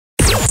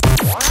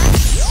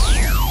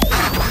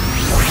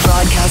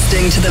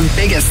Listening to the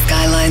biggest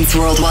skylines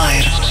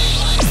worldwide.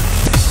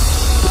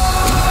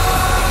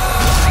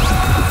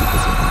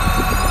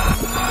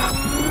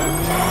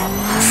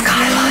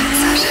 Skyline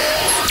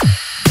Sessions.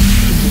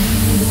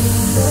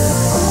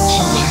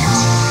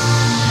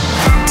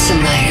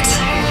 Tonight,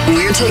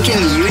 we're taking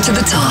you to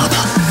the top.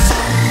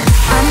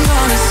 I'm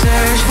gonna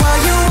search for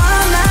you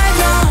all night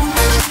long.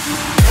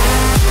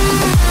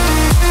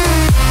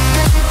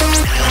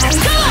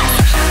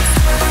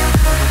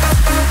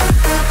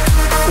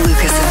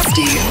 Lucas and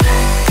Steve.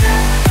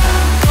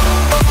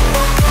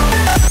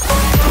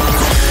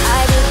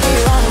 I could be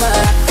wrong, but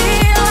I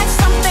feel like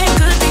something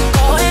could be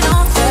going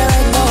on. There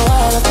ain't no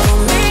other for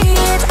me,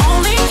 it's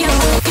only you.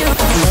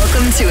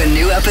 Welcome to a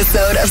new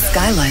episode of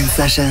Skyline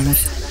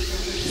Sessions.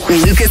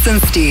 Lucas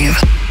and Steve.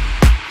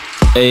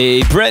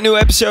 A brand new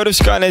episode of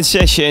Skyline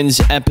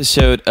Sessions,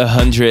 episode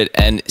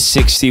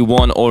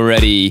 161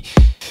 already.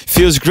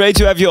 Feels great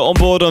to have you on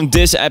board on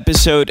this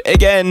episode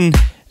again.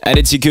 And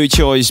it's a good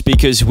choice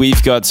because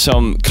we've got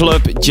some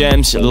club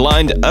jams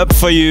lined up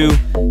for you.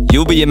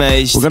 You'll be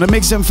amazed. We're gonna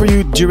mix them for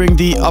you during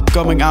the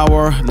upcoming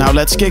hour. Now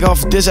let's kick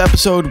off this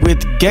episode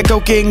with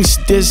Gecko Kings.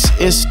 This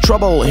is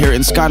Trouble here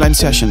in Skyline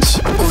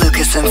Sessions.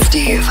 Lucas and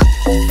Steve.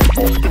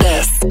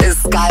 This is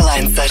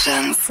Skyline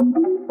Sessions.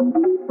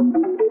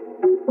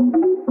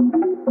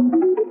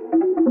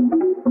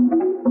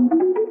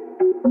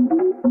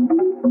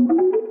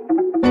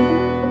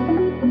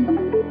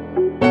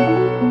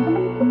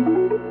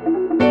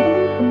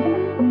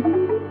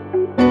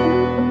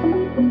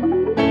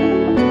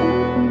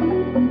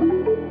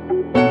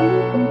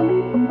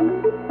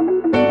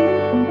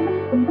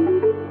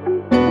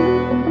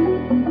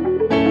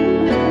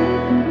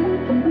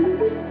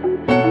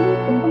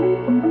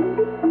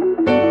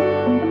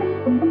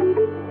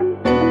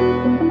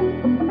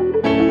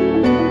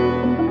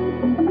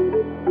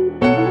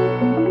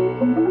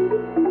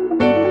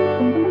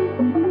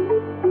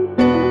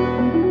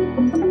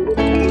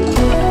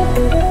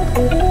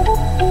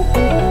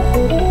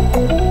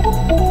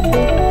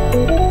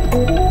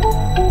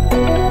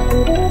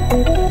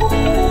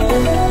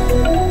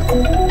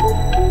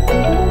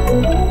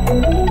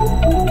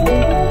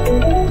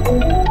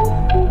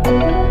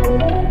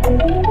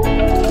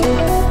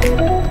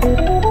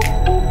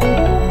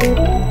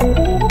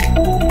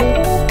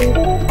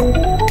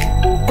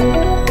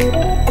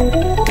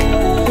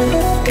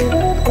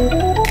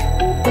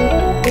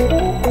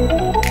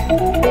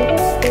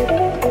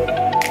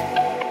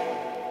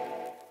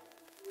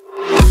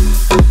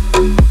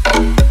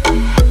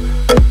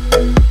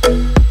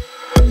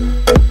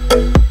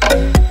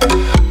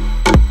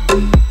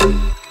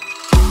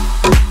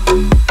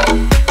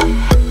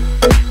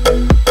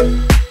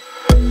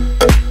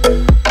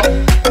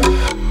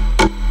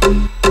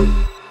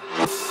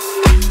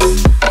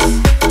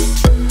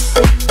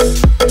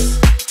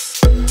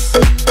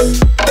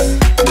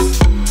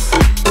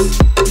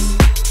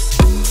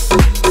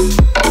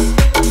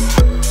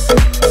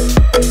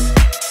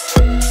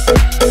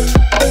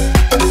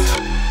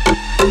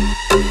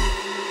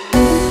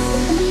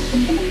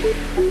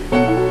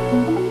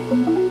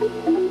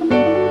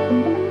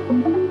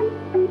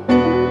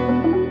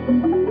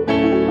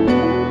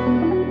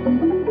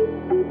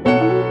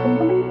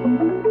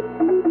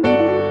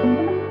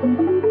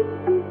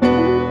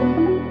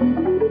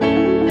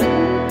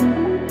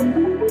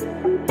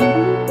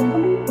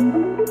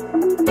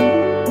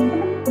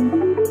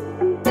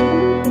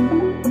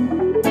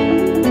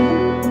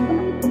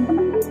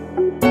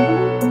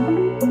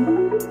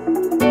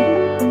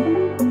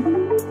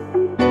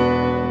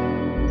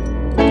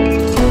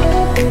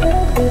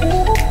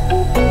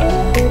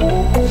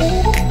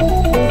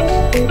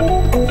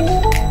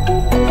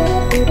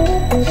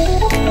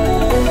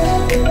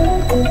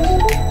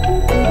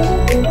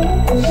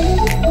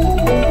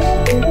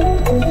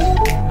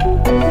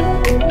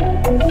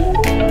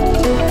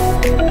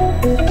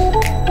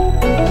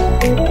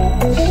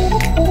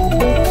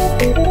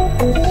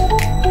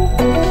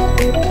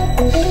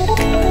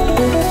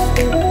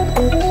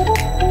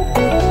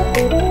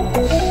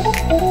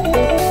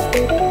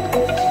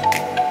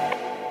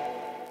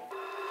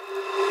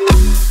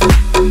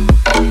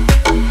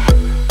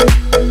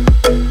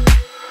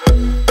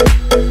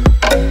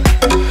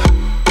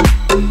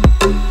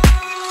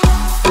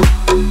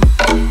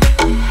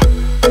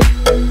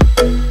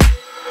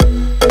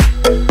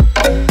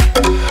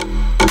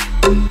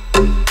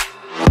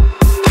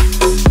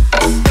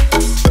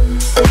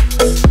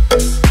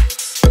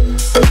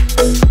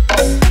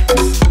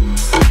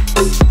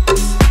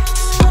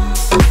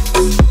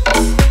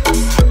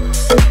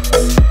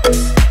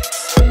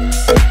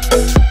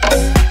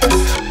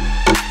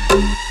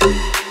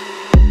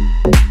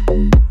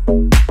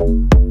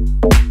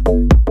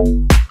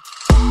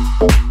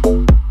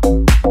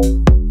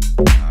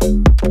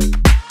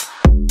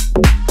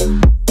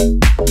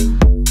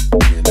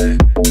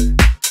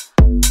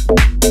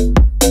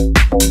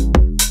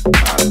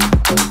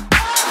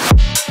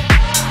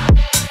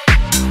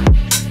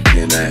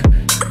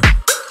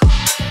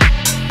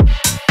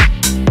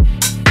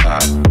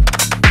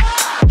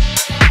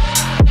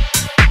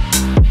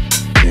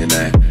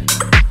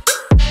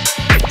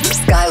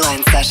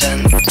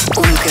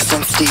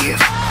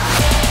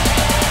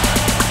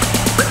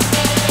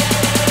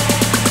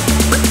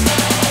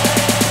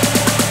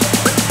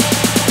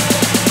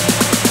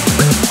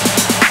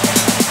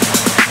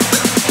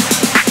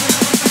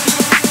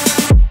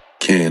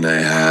 Can I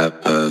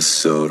have a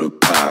soda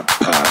pop,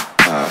 pop,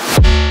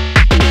 pop?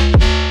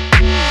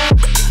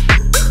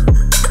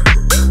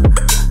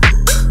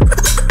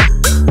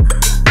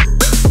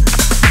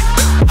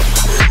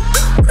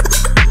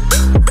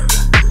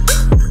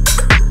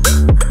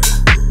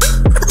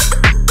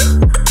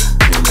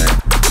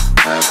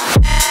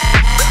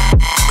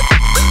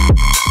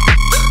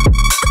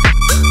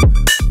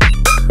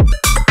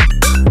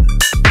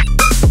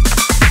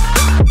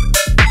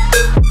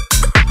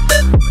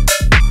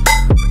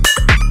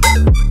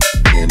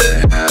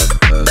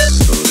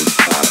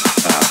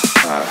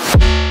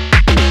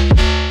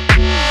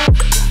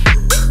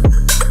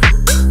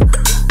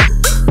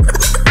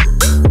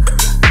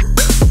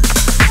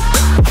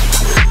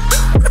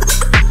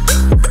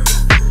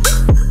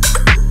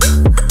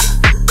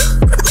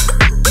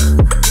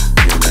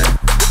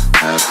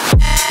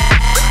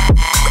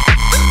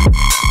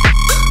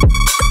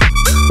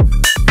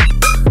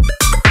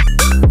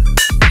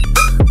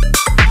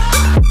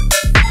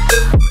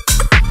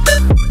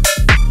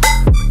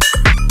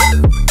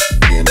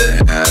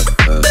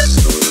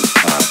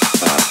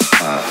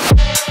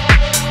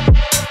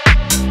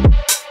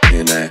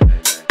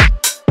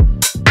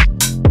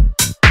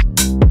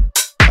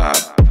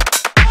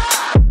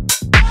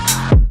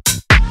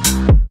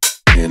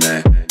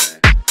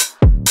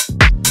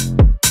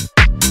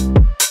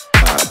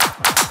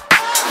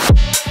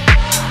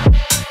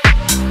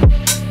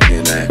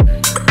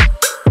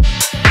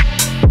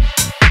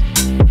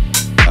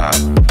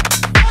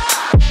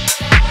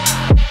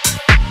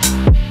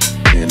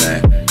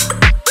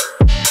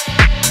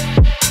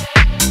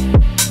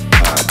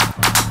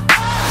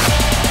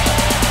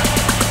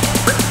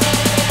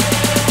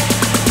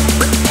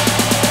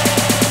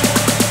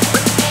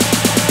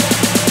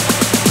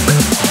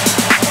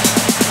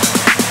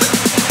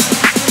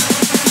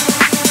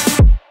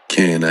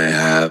 Can I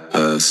have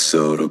a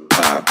soda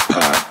pop,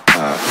 pop,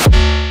 pop?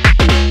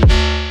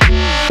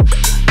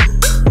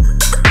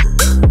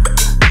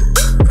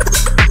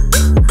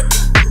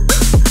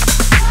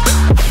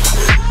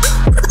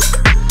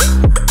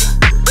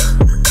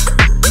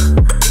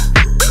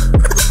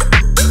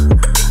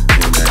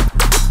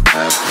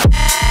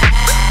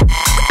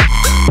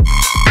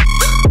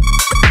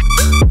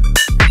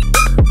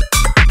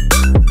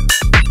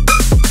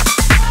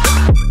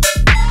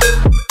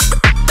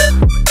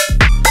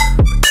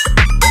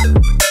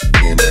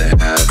 Can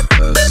I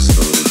have a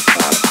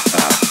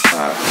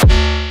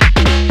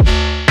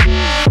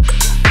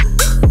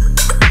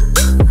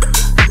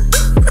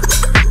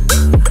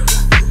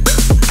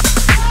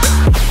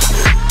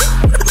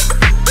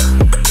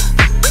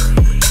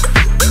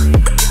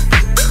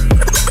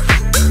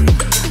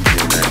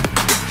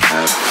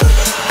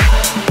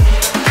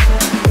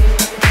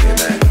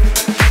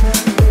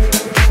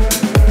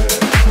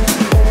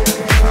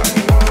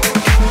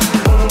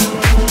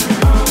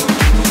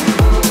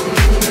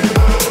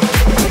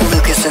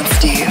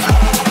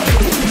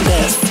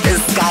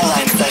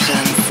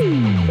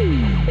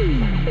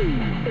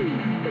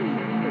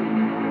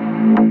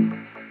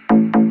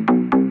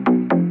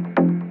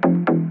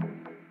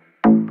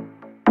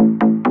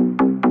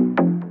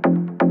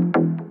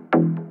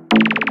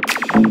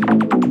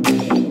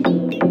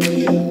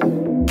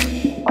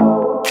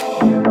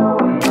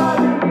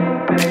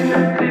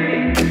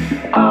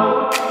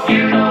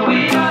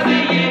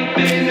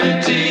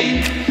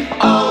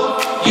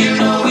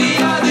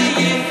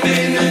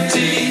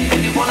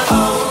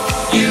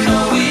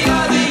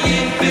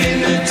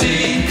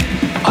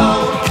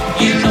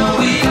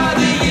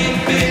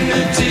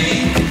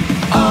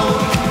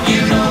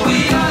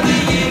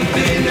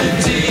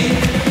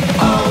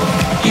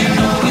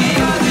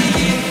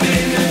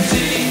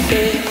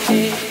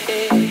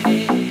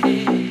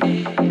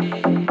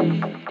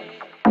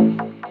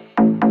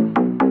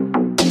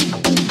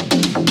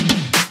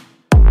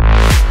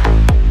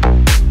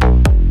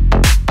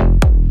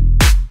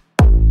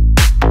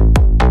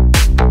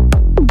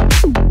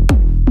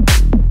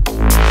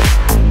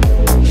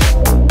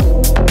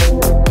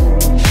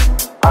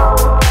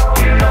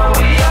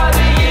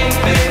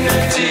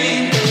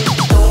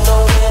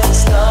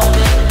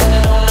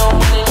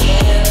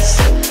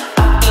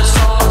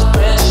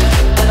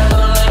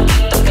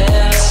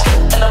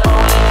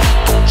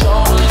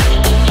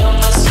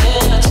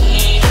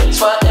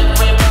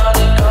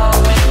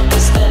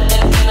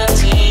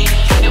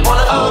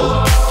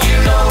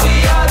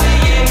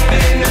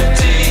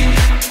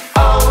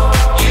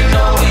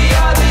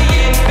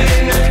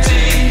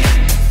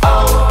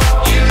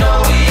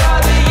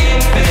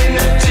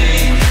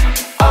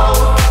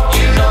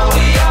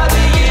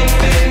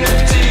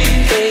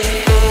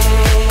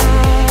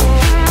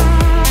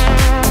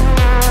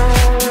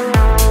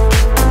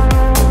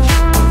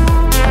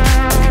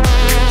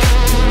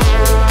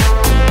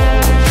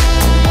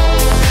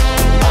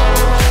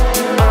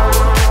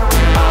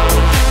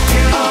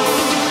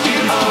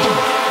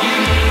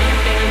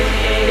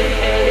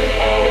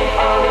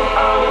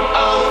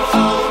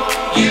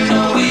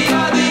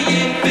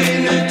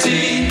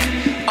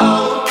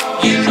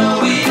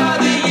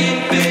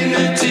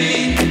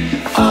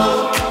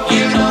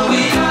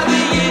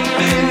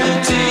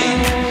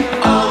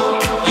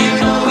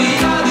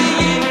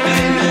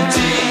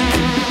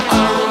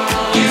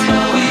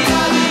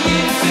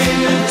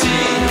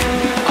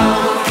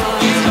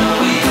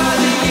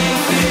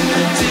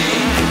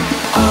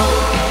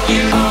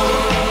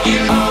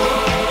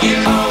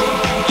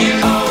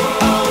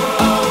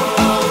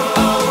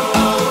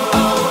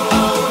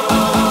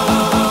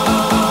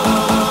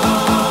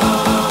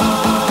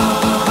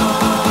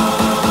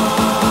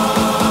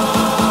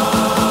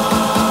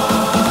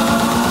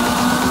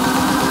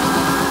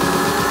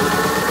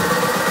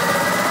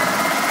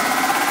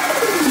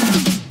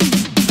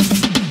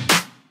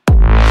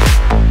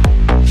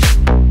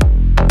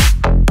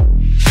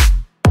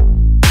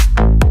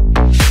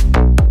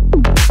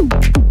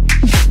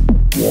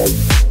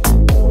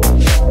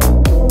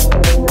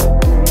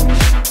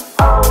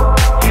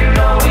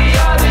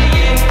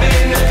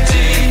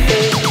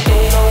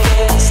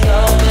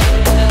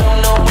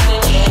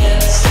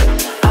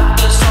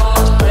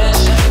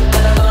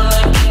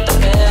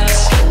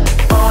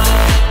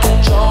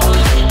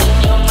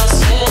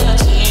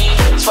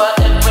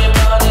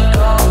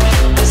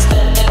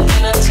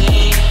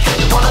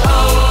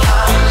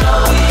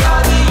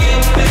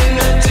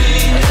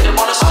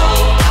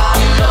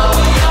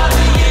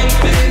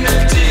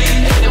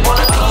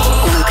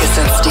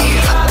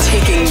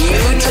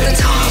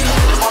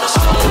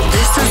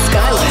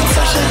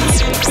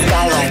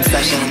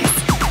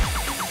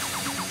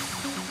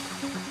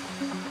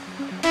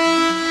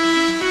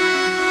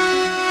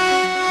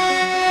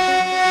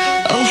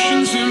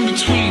Oceans in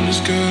between us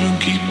couldn't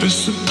keep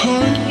us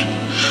apart.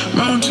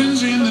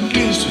 Mountains in the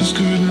distance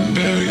couldn't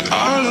bury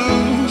our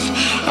love.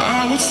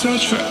 I would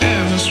search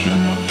forever,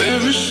 swim up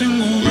every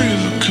single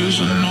river, 'cause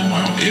I know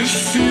how it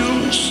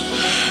feels,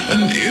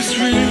 and it's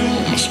real.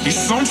 Must be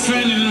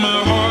something in my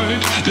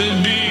heart that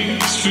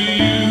beats for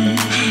you.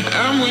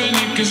 And when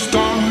it gets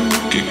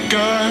dark, it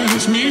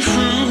guides me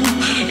through.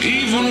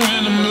 Even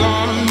when I'm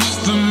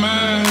lost, the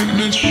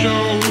magnets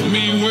show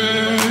me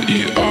where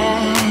you are.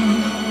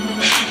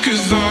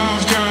 'Cause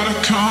I've got a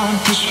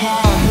compass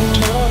heart.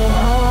 No matter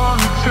how long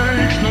it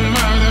takes, no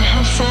matter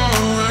how far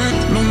away.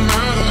 No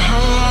matter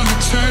how long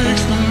it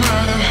takes, no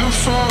matter how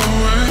far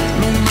away.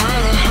 No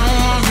matter how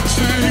long it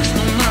takes,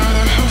 no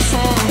matter how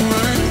far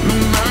away. No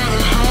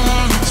matter how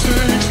long it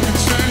takes, it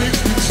takes,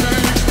 it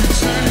takes, it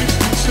takes,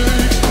 it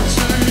takes,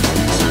 it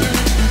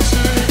takes, it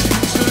takes, it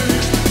takes, it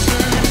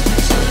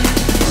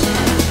takes,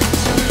 it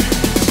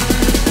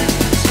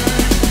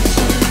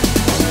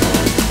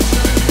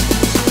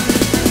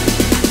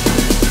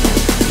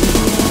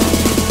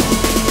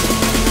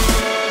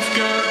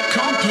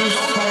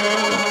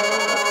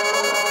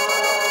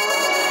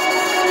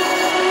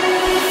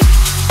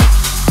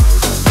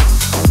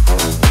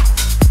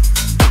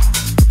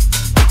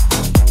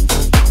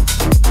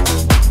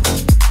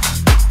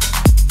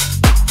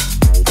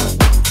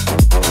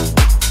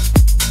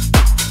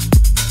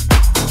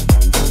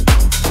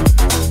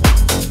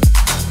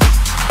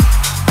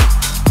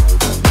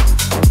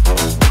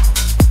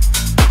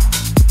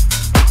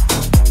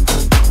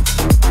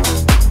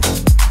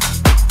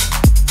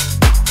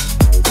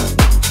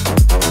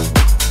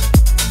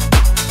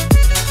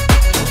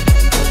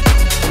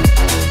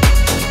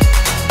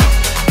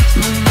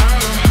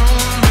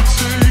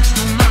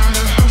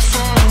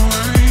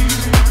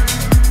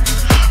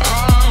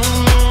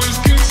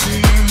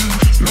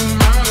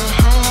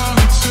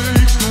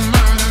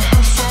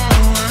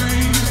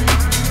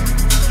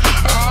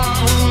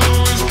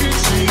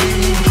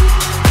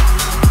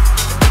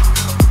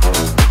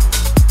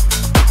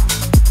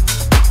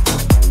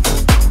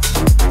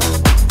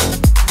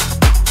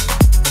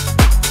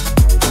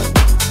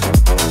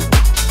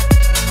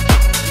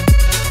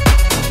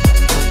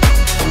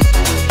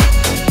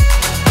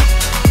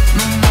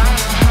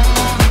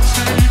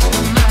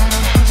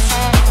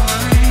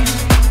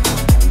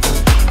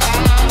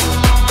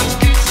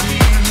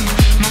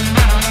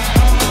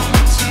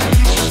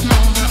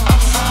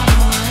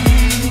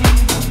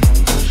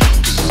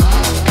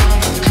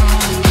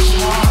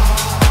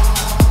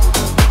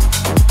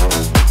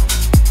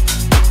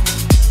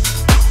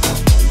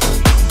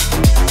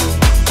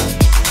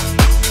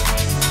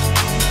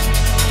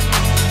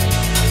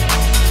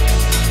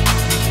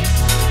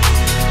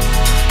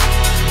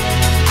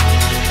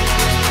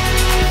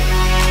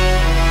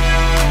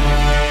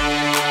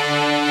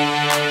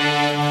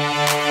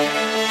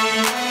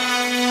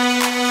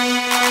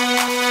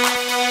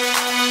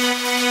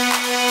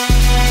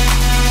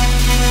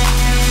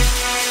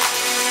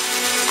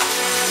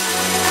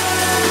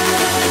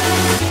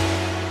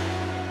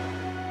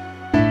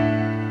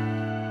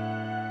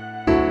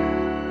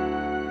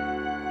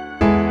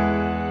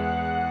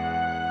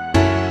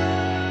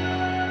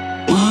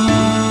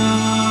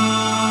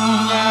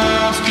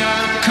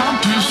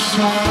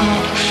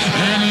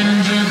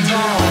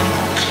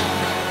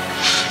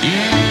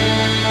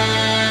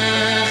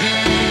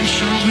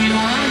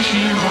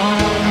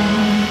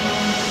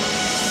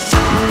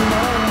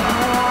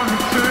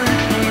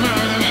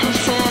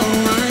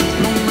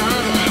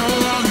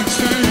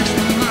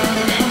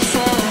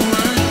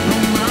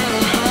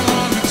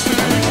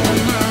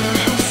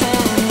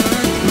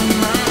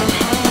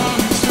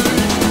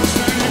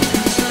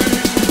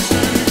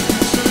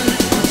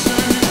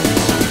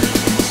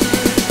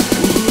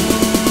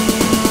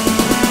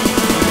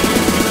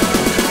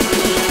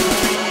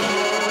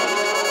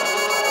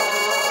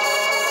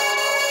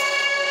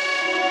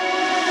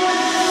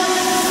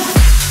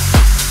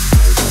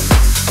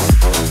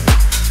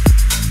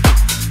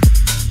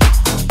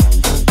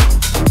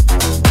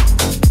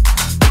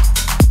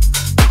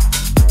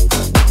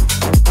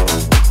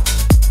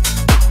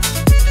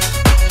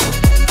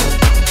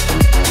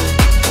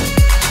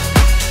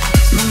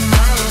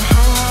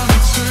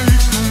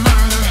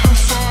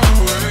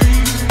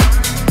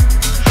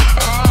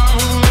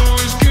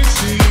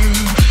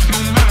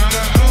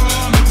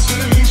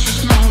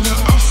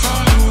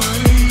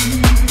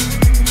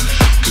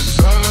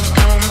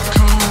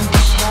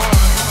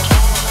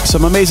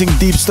Some amazing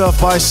deep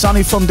stuff by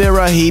Sonny from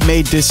Dera. He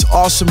made this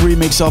awesome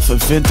remix of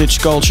Vintage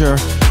Culture.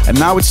 And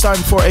now it's time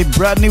for a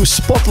brand new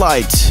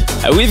Spotlight.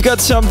 We've got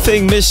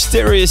something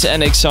mysterious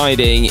and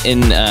exciting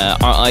in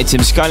our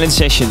item Skyline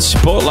Session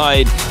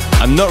Spotlight.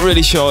 I'm not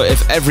really sure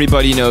if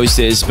everybody knows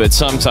this, but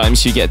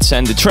sometimes you get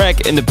sent a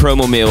track in the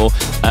promo mail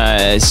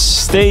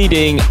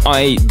stating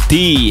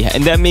ID,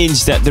 and that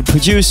means that the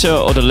producer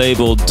or the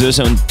label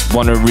doesn't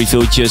want to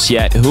reveal just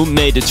yet who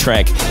made the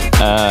track.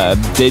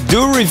 They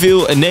do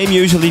reveal a name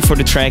usually for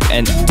the track,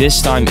 and this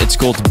time it's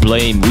called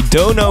Blame. We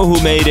don't know who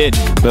made it,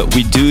 but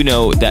we do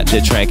know that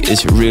the track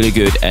is really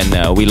good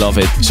and we love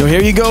it. So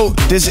here you go.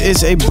 This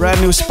is a brand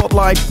new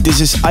spotlight.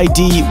 This is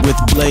ID with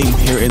Blame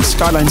here in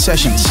Skyline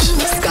Sessions.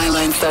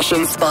 Skyline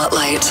Session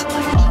Spotlight.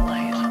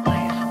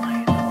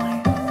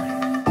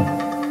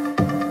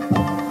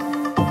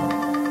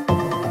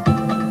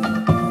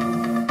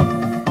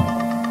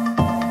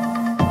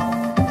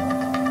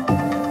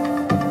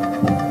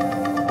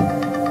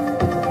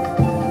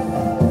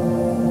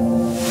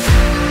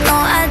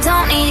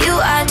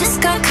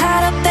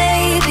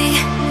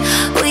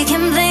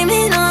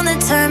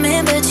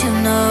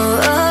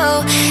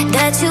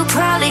 You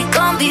probably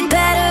gon' be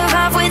better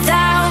off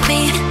without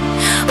me.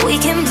 We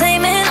can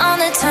blame it on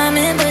the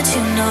timing, but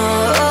you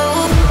know.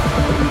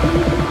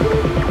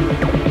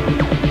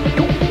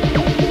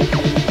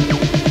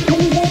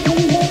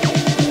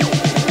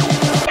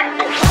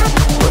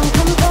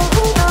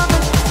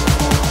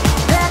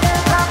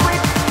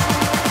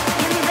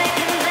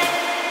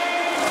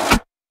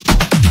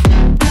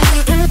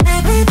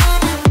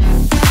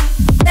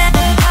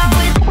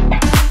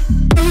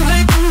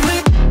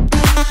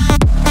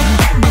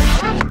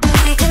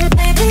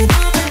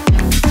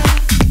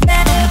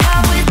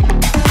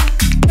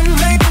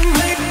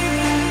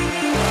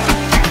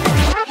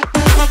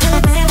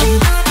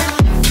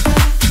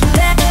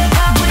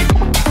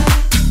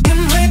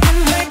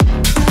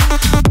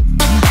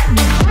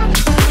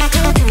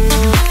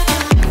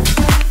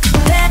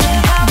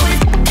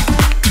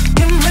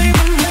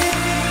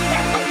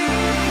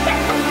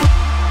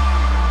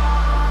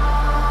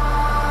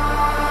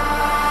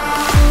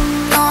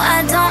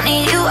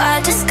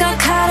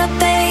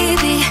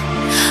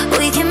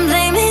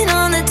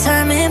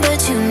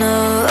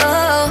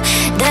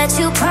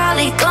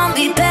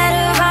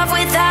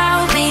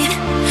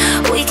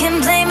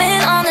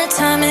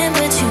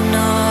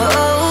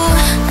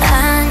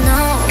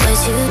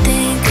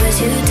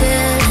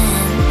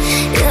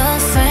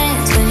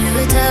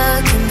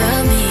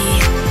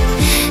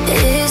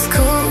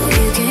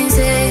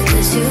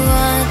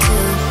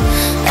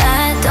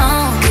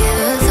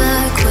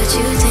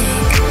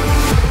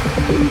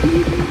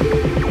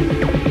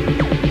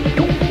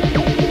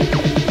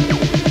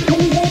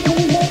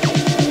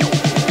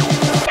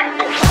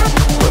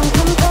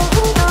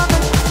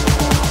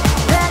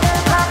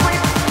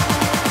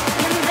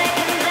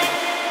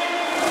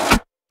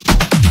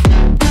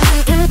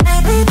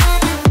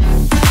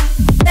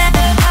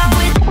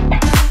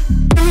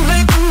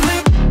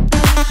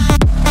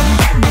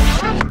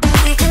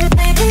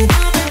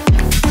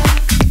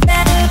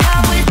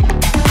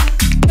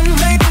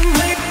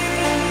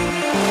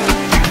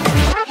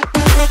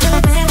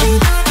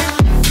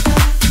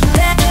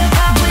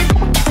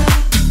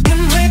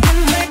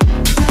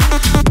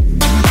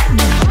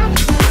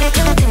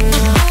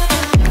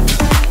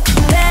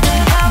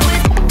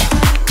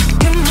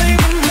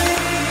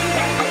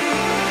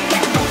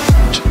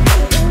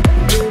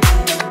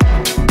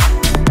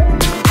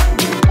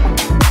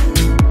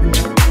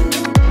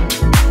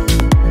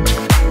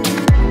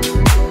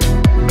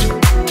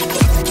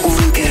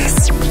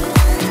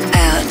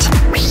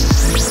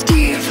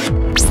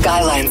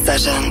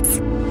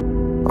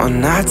 On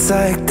nights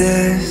like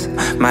this,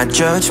 my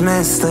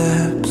judgment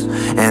slips,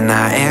 and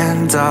I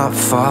end up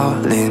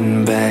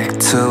falling back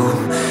to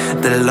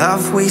the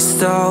love we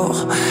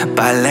stole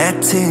by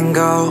letting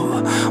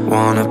go.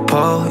 Wanna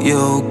pull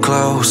you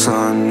close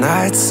on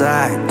nights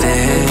like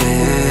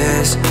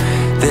this,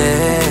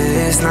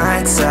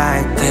 nights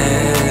like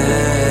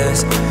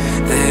this,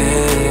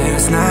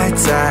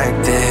 nights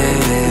like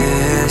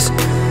this,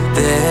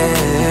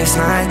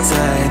 nights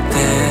like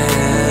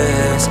this,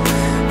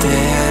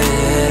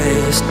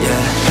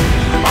 yeah.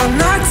 On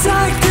nights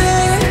like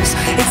this,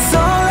 it's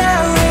all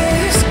at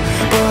risk,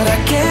 but I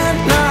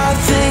can't not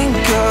think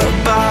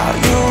about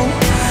you.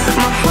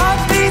 My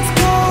heart beats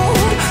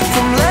cold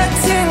from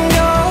letting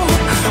go.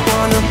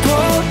 Wanna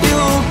pull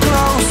you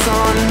close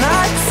on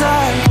nights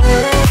like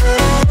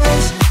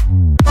this,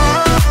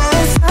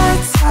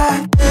 nights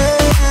like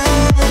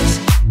this,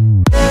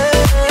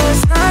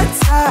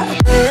 nights like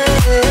this,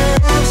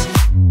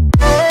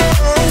 nights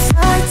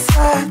like this.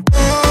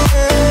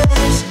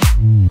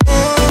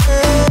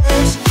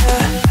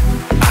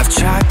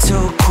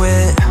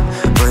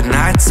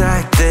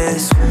 Like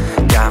this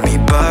got me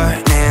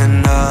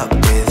burning up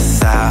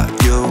without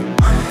you.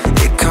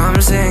 It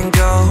comes and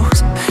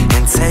goes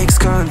and takes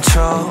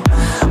control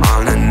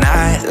on a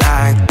night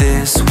like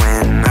this.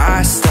 When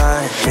I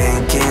start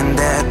thinking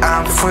that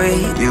I'm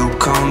free, you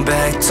come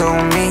back to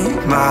me.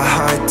 My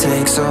heart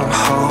takes a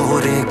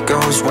hold, it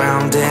goes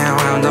round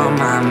and round on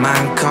my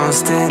mind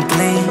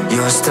constantly.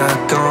 You're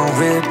stuck on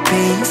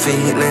repeat,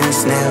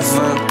 feelings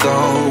never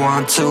go.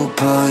 Want to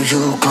pull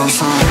you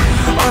close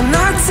on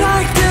nights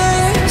like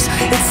this,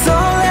 it's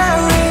all at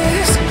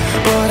risk,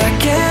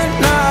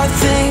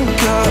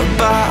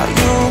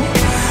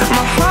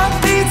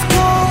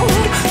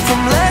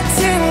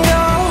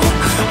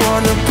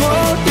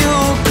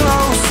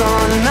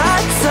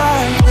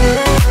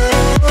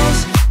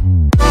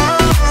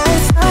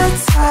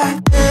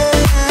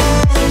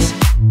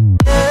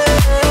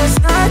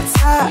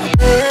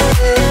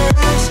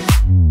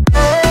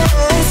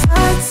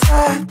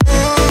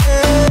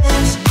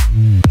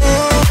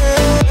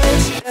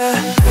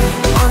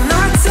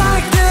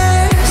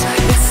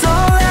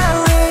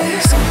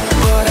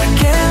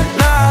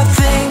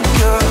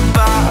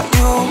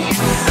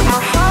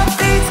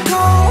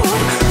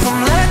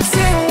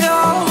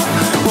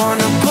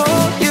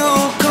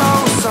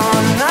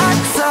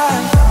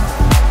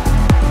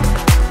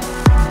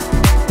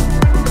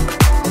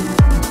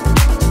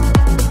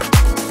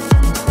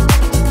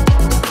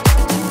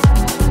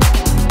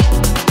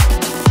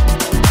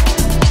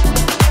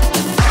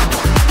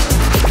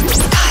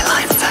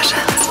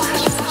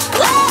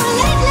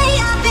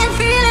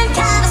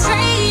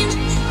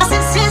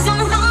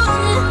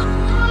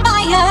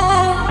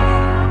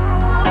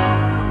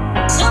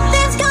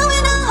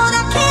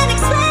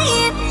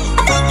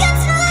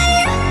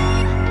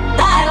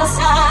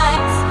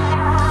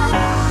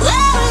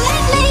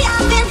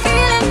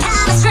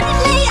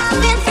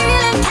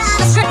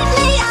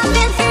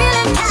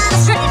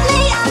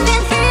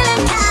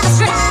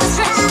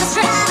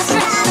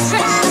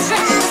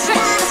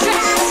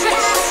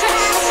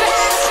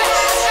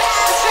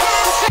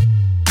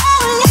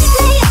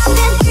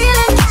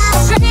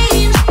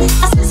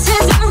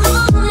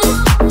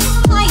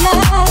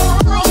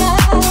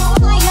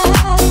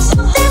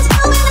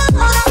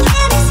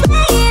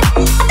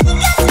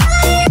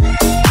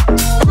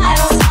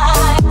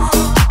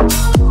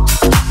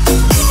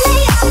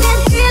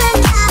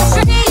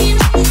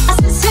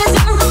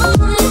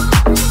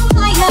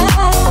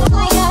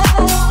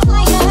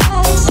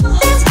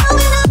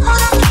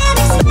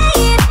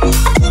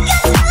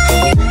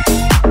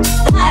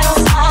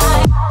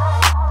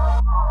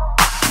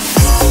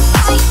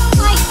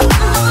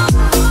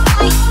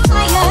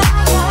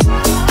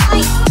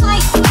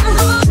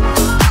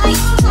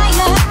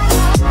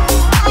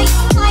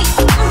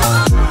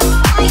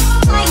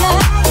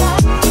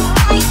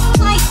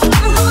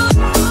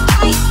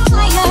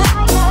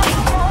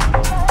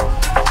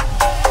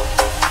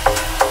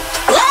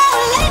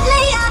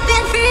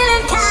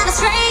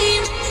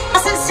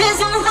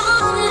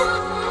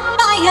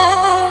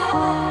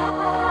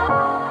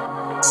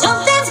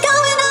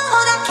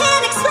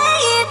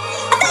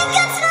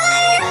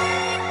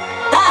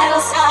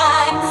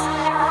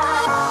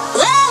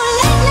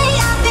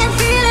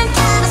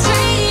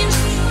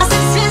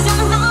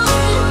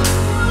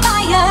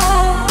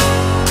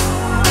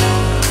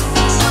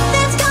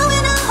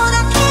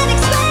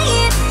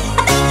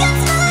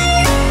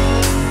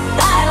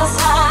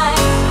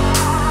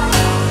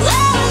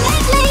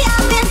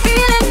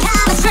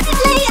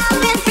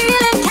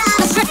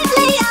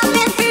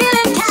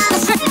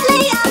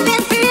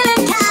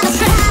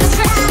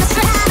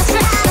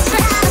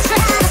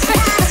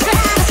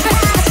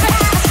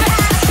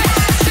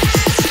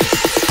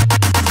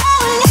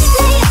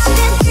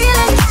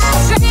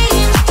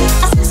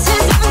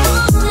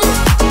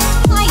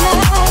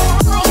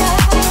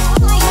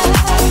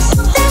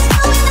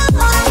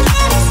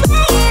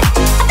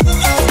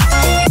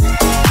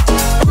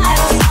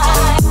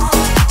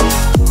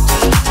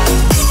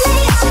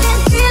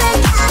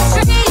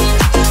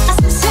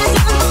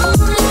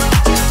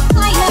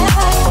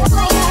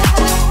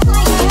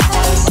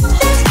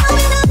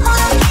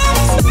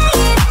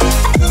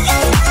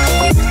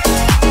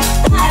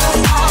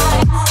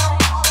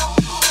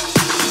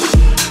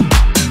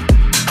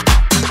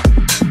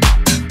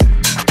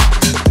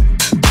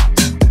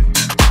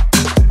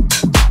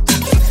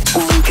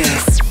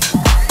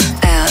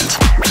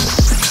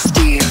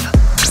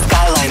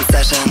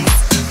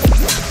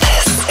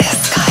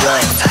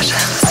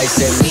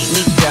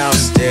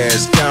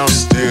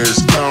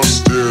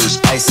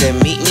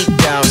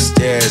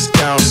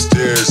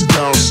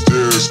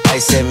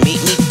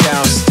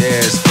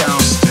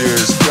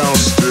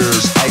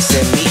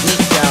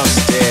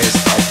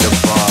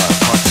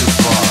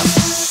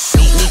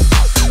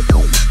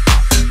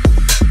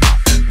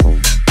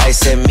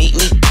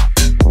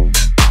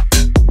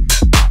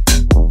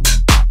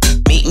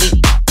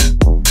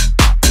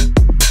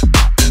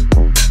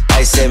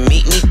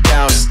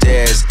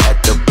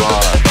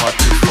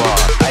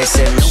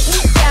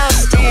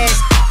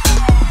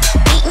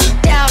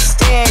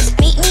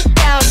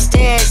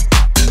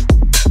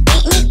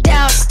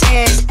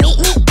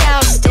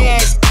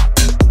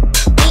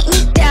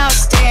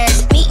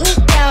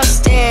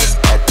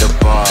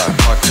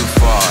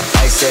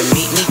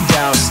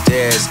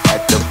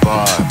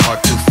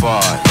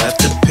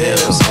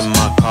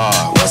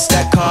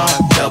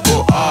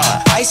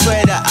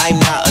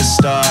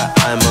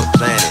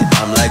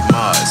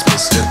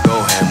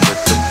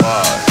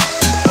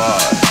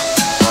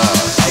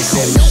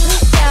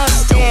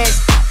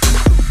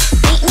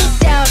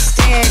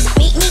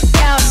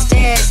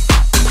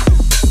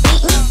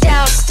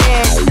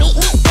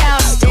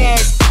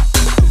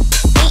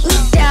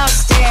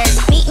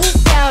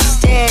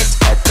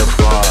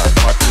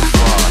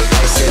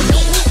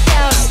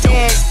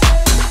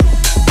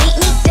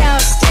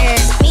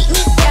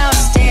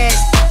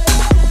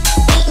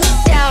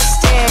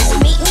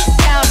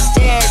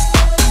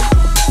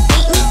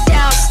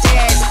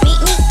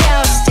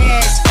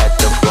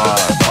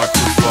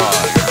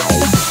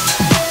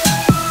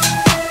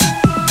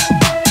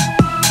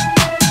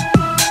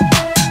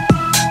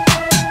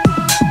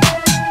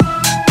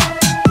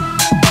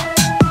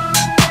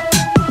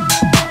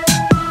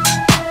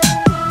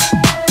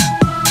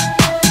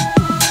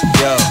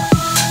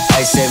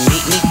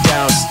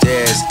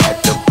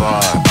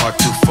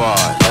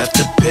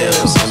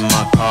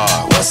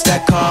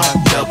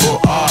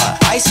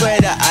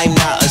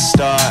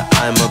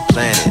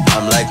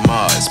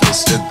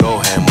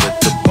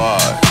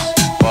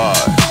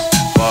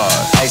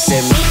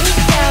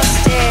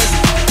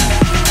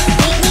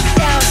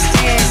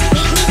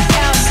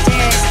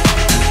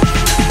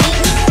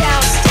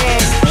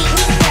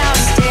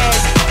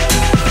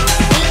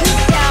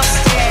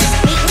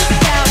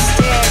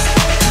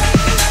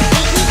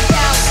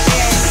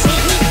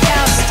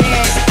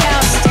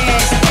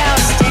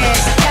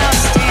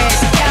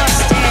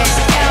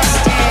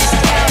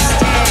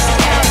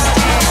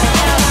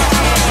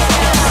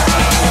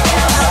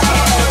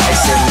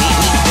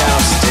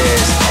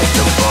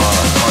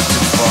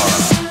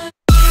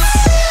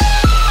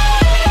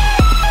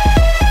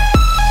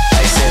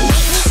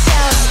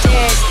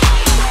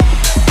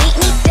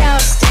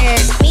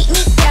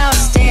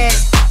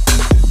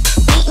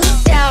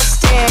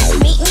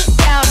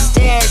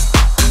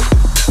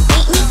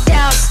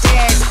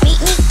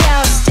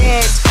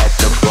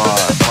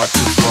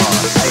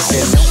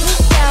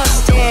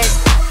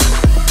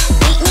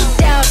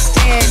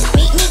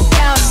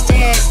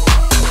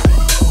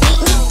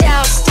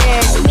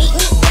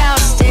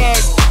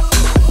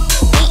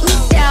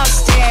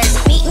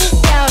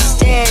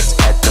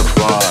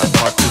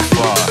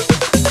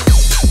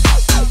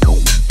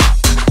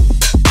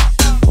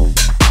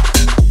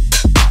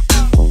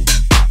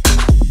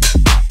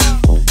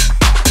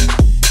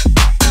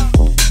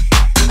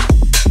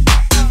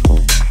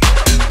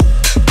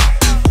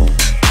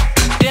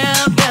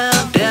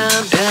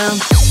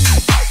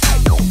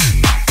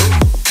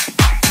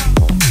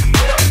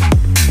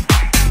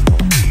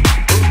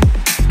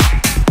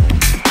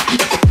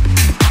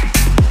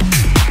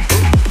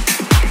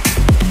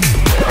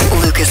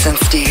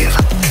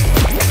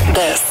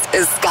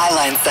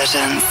 Skyline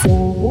Sessions.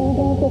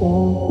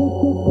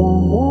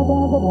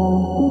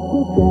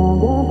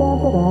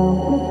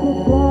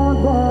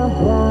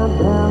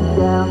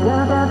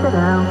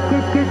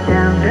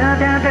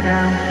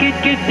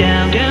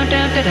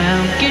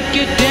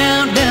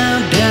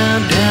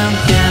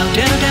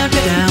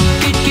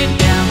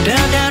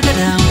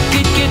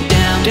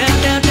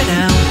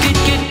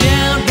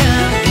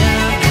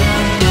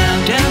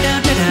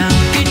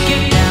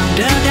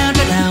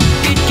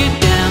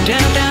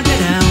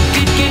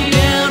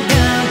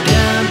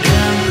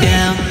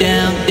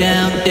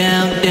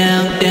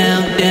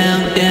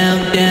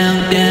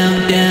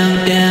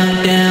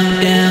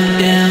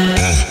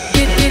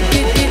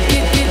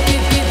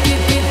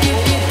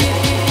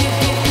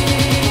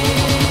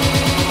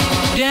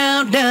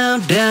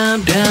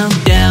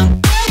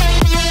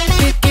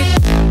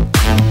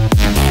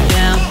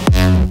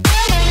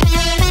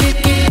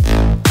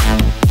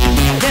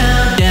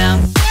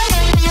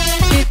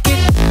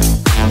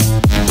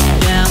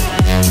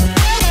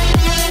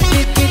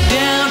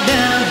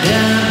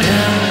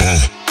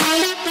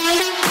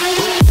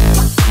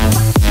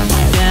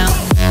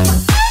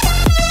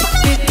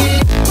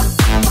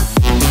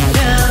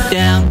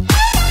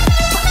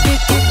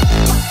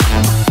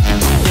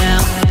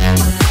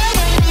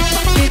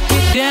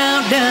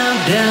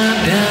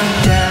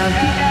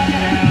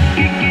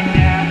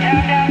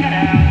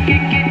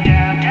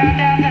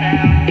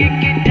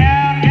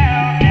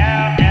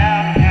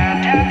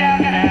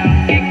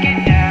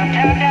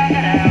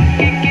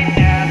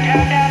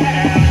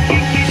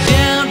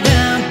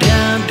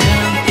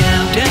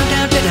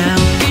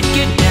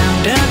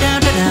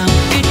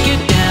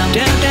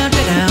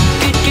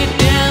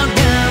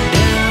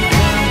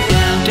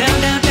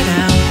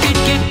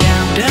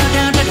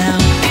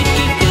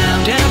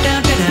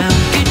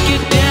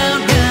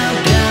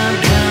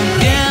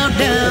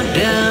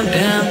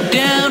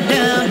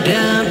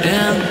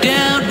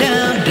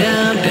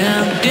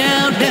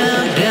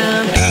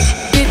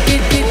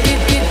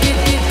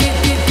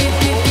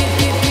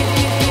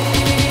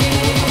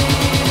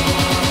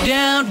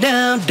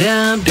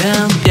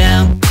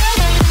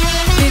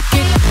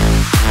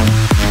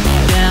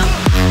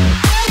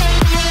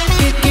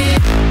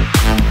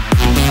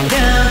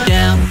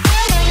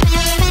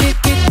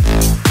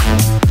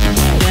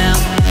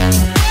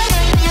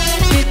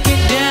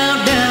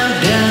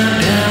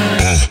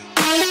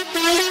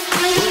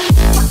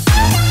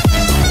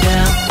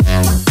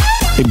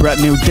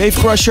 Brand new Dave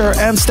Crusher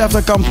and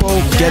Stefan Campo,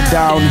 Get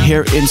Down,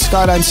 here in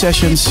Skyline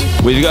Sessions.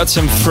 We've got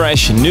some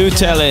fresh new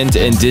talent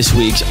in this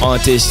week's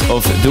Artist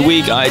of the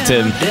Week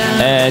item.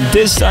 And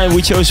this time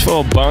we chose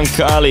for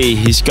Bankali.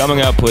 He's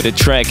coming up with a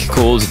track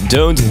called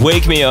Don't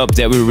Wake Me Up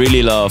that we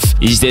really love.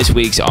 He's this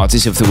week's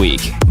Artist of the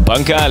Week.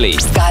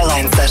 Bankali.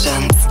 Skyline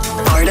Sessions,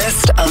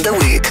 Artist of the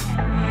Week.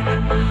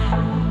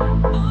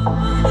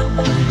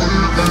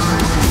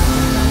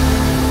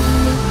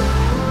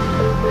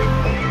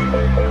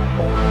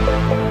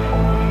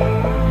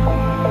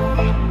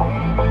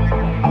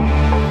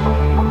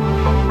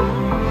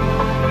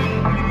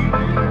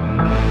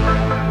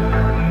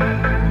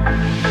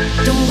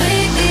 Don't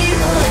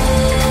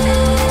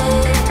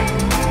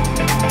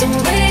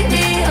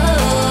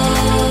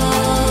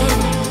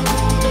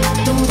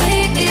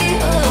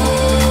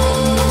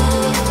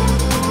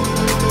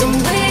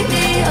wake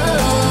me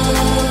up.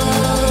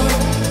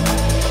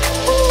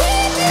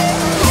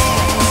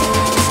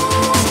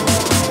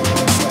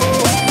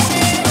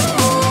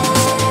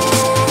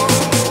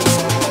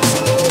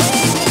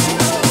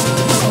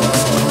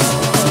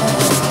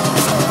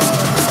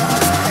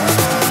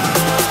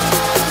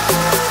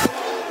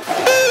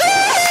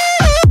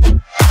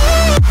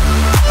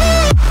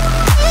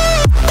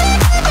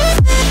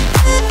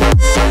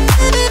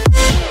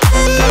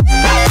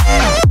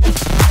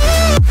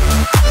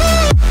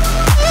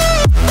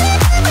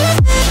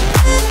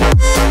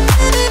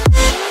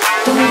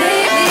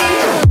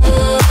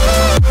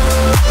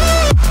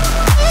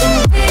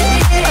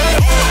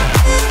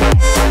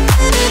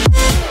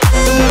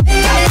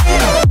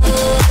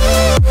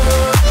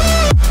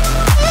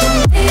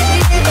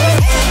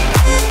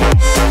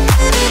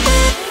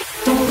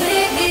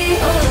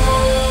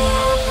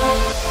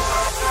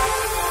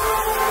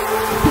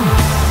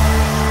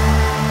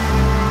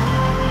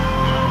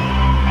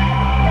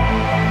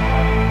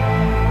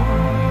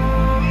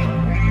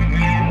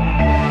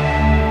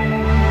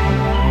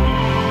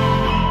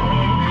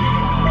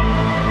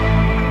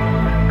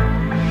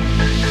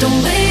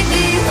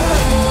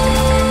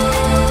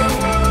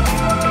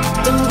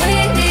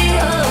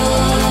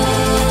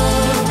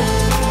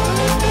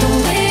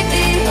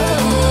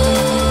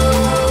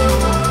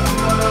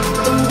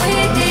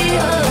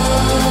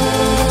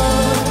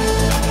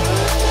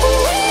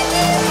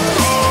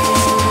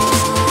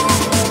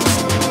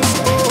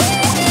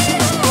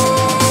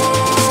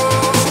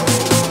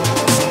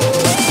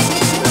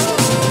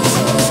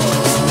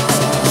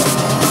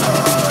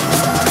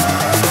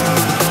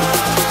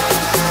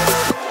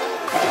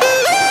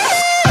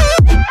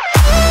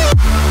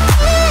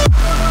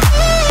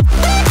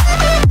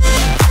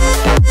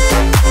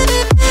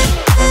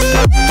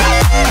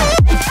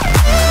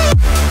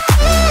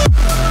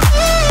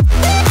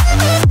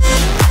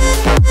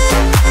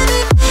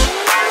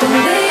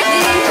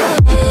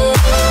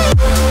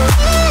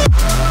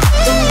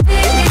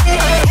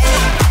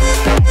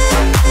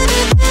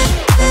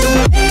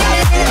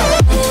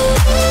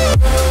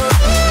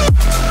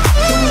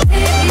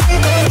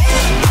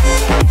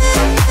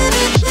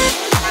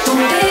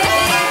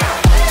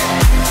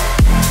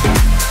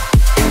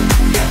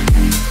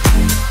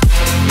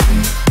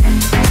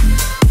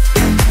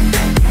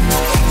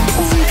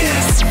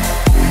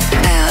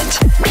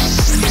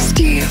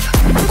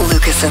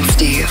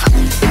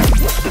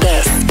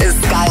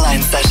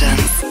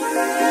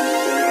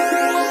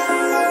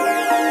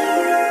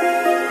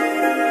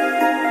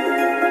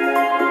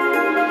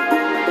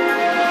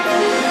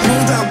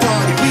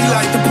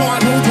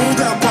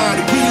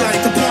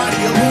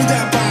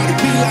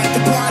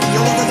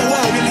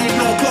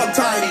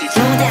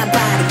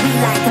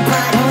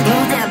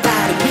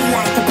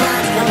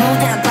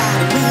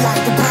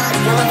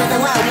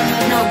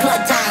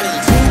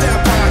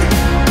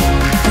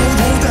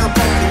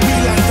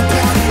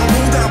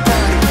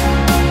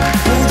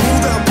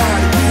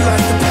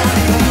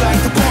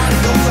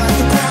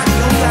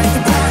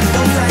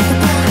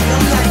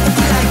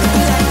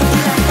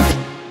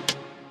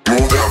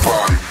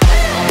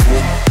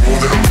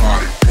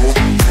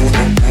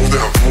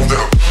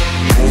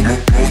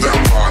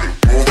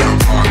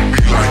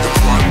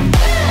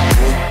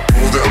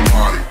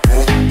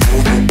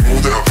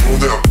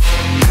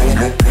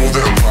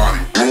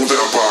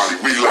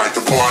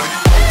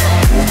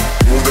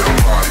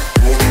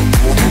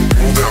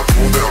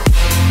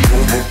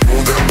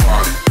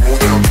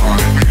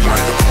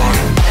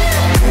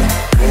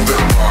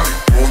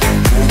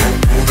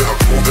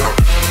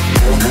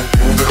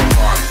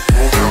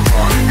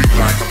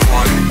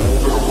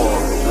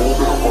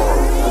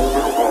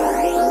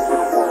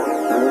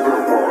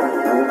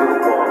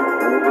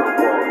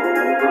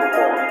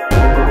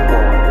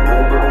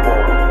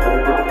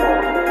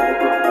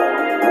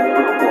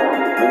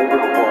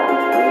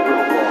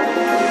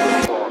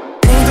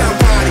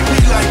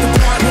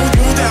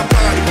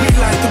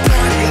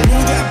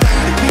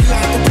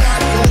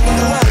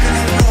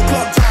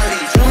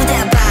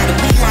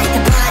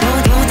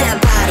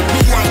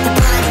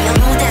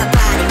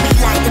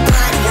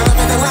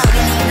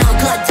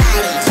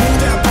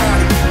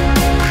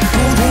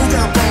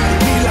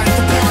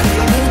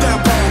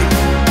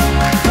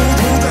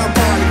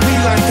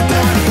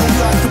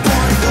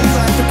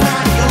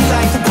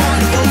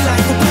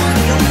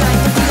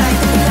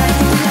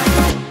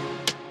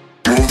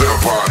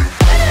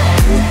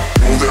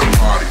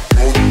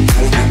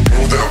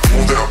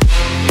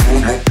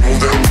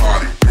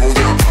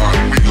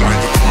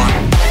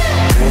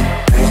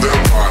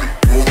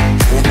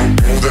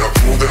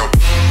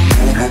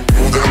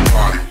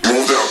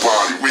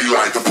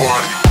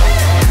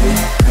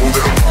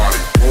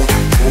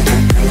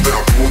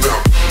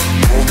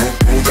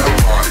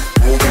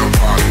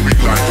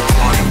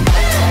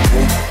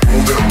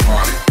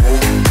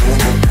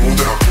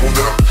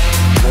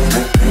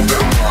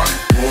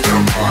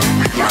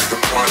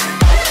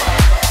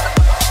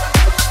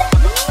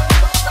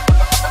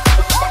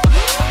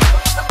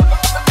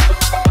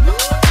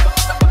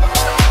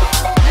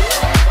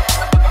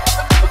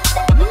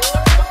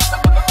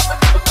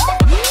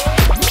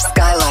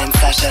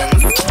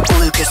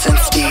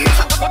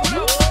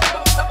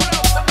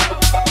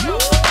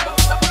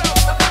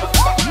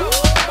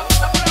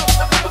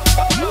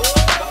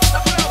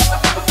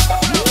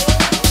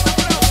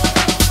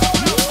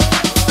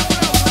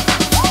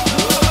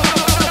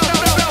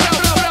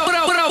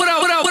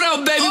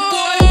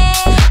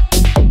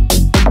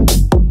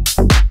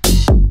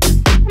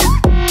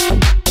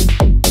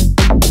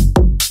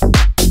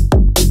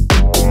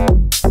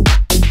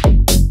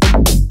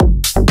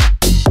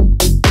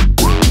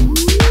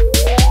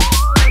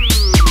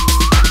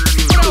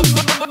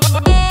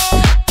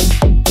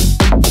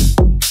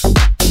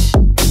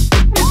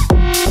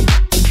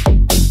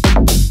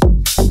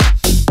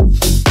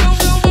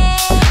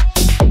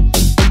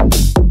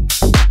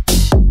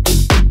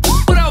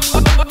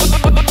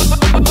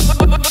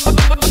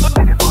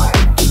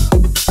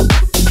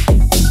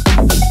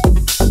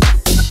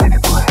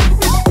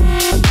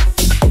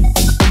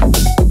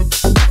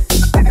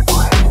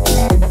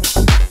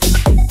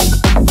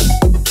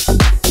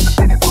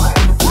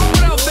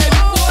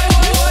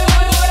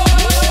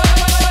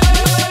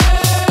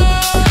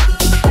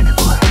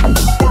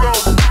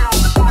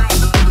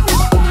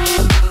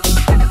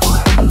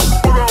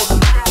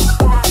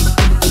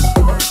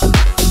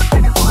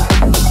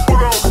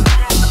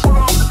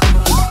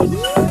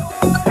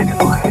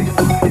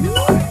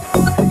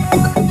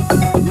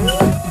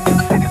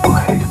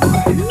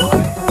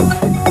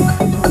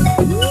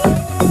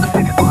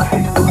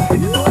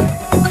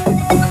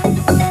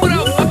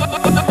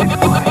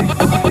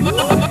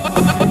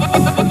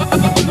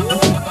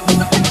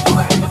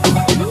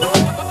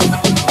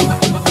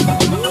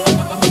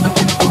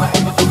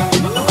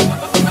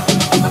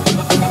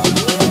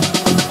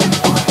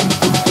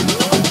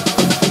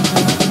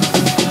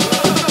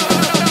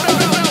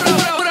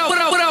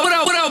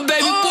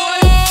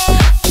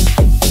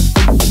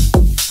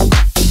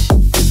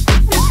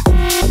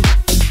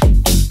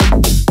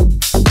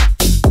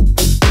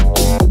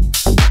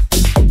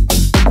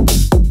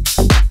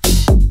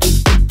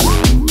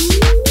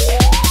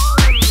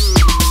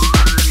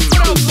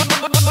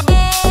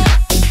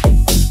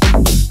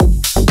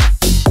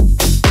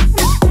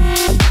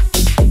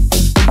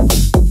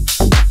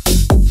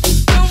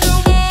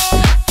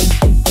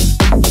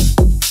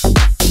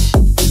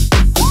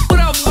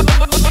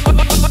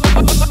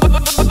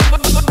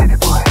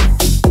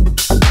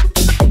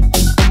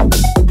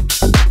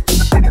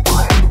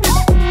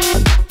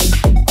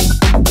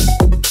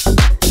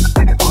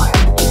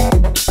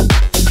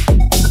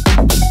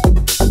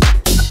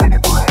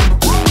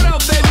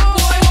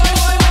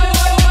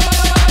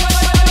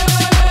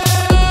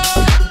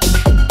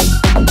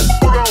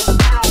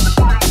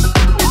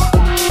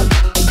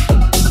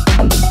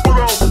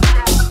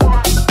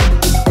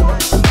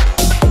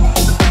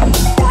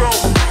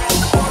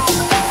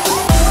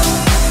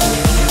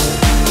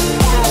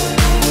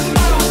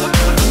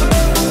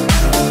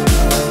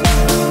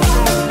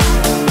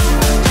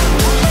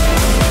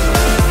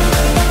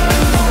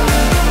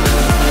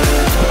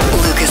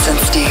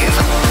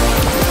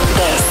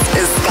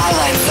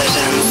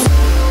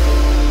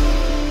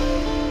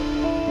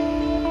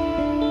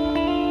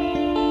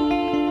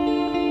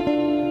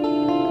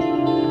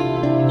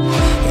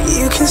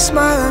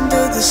 smile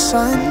under the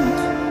sun,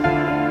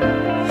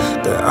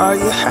 but are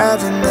you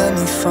having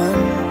any fun?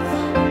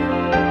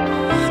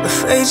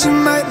 Afraid you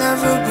might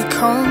never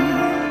become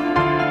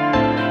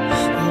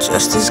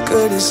just as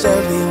good as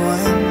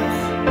everyone.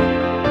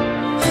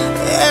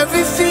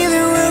 Every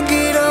feeling will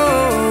get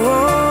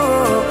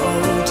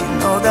old, you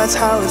know that's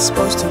how it's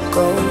supposed to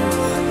go.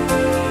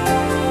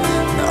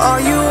 And all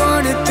you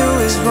wanna do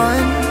is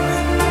run,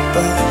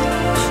 but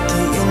do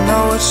you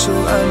know what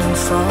you're running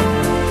from?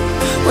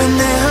 When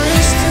it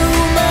hurts too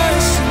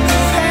much and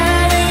you've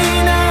had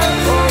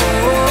enough,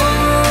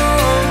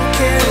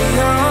 carry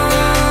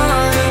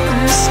on.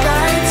 And the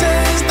sky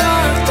turns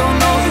dark, don't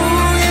know who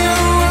you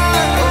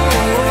are,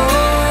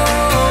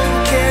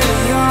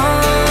 carry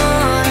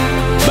on.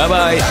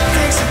 Bye-bye.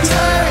 Takes a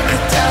turn,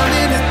 you're down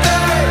in the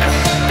dirt.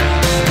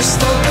 Just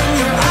open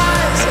your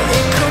eyes,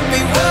 it could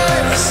be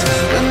worse.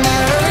 When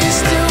it hurts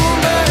too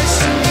much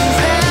and you've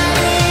had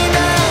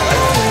enough,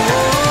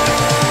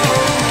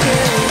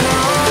 carry on.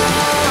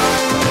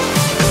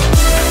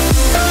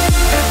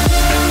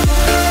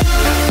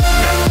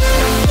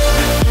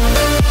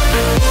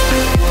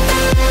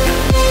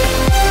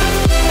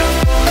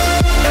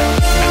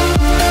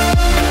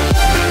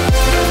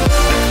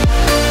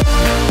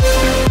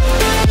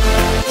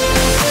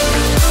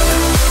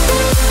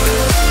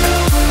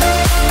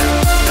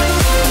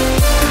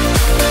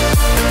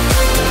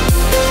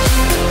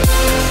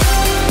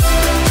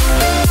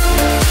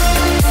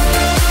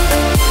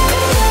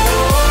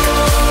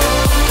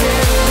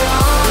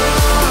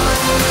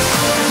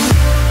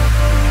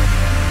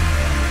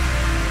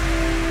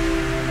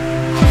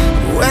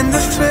 When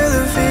the thrill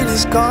of it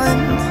is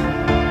gone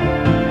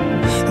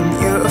and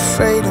you're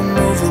afraid of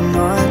moving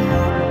on,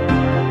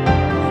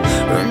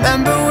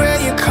 remember where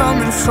you're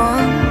coming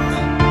from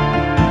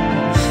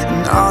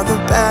and all the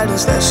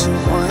battles that you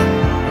won.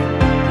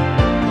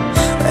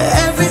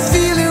 Every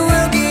feeling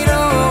will get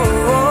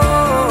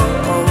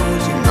old,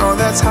 you know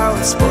that's how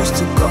it's supposed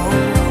to go.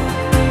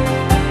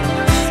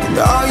 And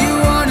all you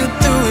wanna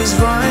do is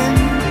run,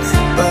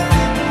 but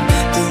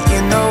do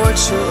you know what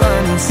you're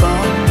running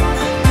from?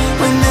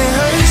 When it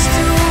hurts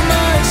too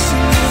much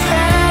and you've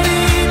had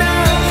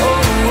enough,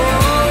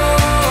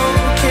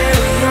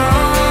 carry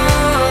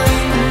on.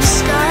 And the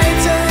sky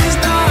turns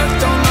dark,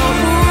 don't know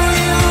who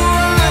you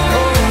are,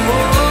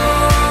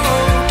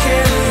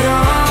 carry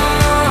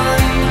on.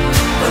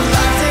 When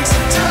life takes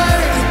a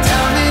turn, you're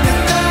down in the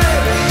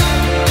dirt.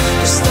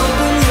 Just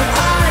open your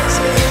eyes,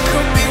 it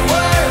could be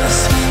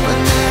worse. When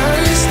it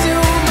hurts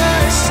too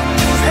much and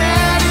you've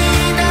had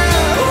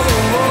enough,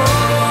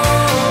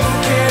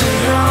 carry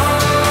on.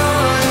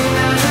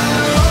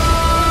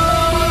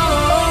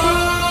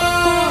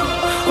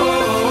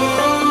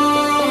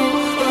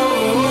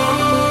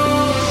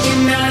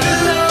 You're not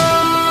alone.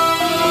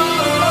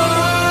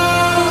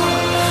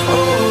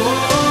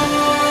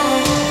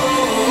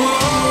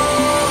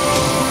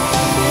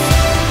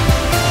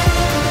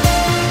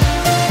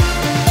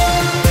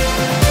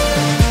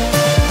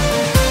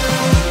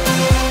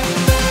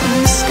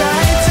 The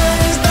sky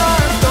turns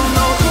dark, don't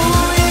know who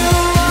you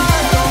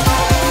are, don't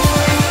know who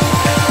you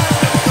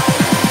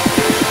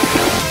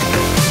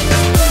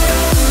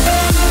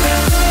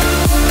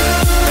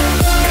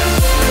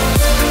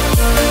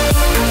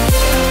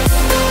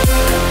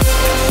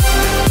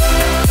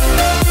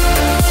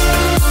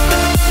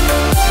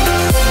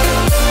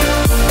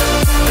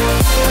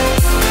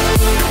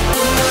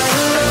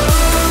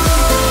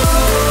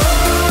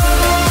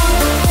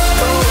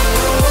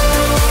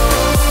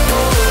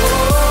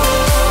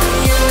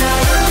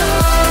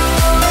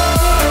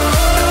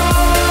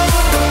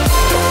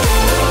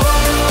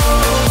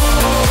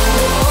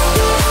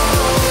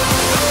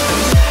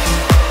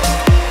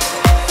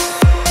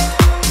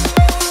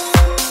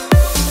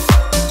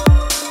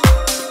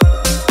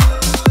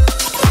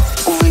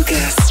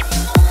Lucas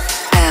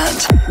and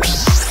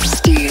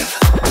Steve.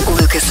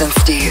 Lucas and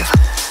Steve.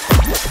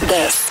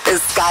 This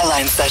is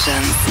Skyline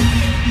Sessions.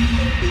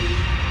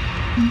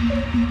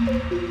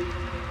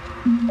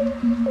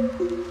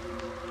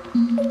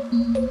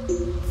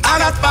 I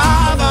got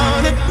 5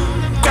 on it.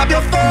 Grab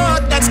your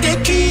phone, let's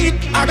get keyed.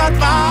 I got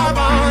 5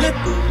 on it.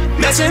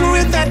 Messing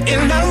with that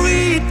in the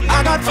read.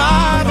 I got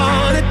 5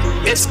 on it.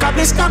 It's got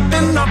me stuck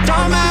in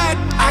automatic.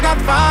 I got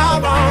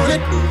 5 on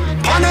it.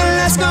 Partner,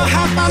 let's go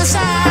half on the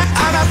side.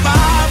 I got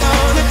 5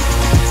 on it.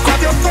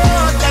 Grab your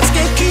phone, let's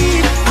get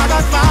keyed. I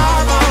got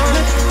 5 on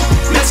it.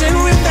 Messing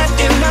with that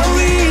in the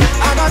read.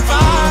 I got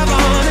 5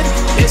 on it.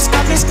 It's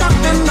got me stuck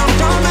in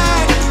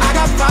automatic. I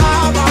got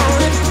 5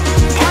 on it.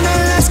 Partner,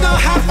 let's go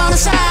half on the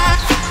side.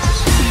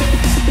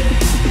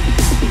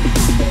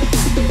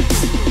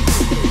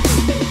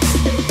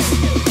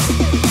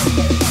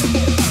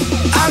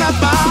 I got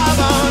 5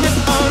 on it,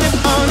 on it,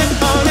 on it,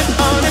 on it,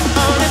 on it, on it,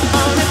 on it,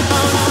 on it,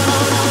 on it.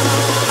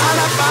 I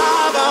got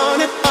 5 on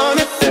it, on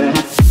it.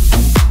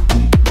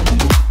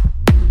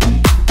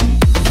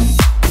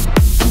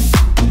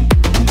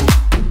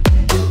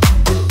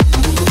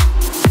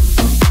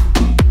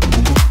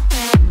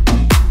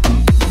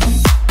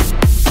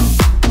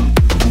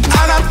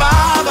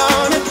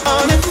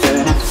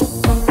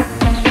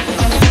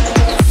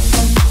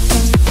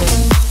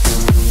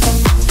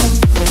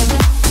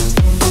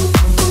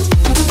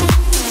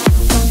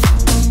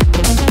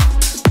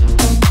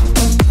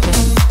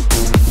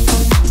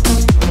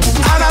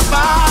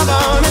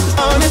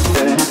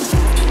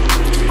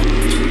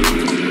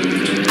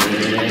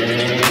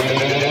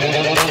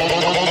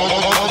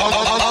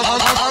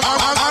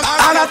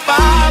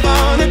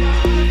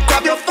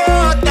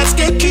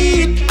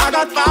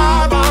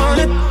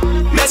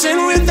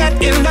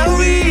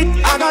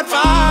 got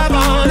 5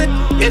 on it.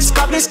 It's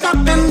got me stuck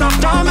in the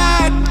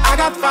format. I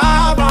got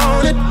 5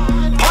 on it.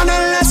 Partner,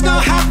 let's go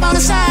hop on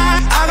the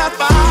side. I got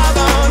 5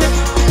 on it.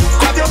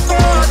 Grab your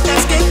foot,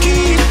 let's get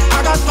keyed.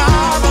 I got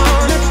 5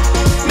 on it.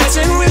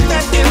 Messing with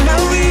that in the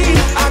read.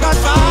 I got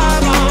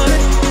 5 on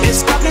it.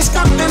 It's got me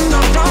stuck in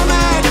the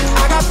format.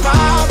 I got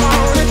 5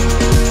 on it.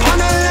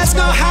 Partner, let's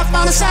go hop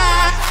on the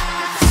side.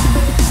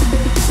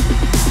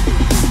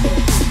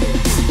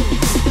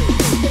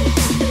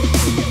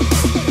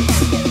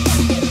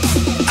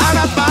 I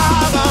got 5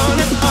 on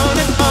it, on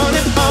it, on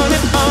it, on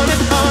it, on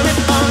it, on it, on it,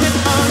 on it,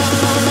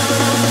 on it.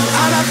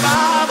 I got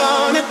 5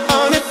 on it,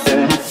 on it.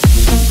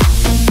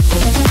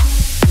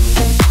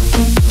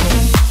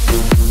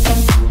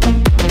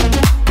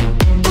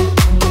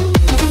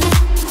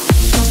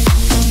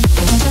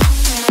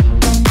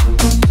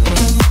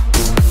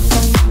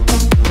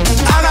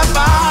 I got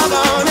 5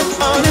 on it,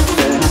 on it.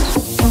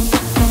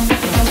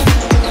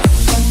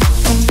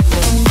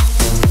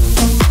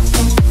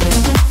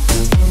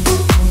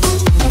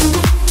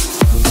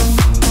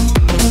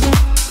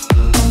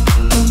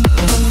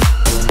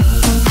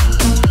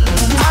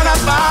 I got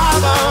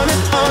 5 on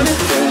it, on it.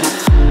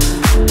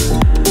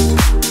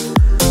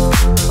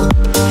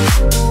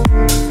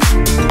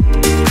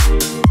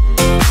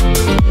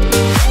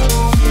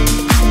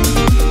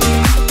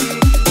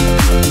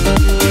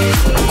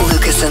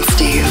 Lucas and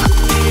Steve.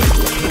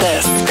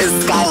 This is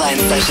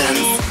Skyline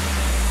Sessions.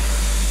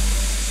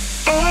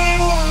 I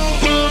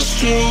won't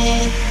miss you.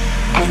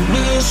 I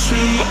miss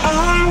you.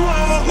 I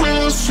won't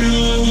miss you.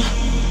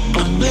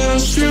 I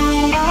miss you.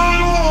 I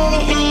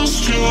won't miss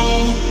you.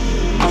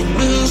 I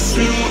miss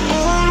you.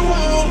 I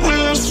won't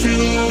miss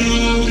you. I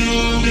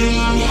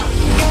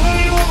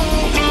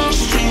won't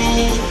miss you.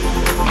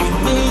 I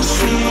miss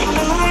you.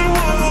 I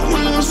won't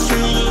miss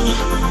you.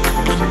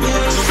 I miss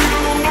you.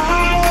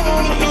 I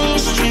won't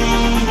miss you.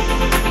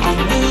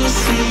 I miss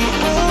you.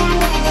 I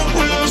won't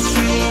miss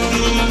you.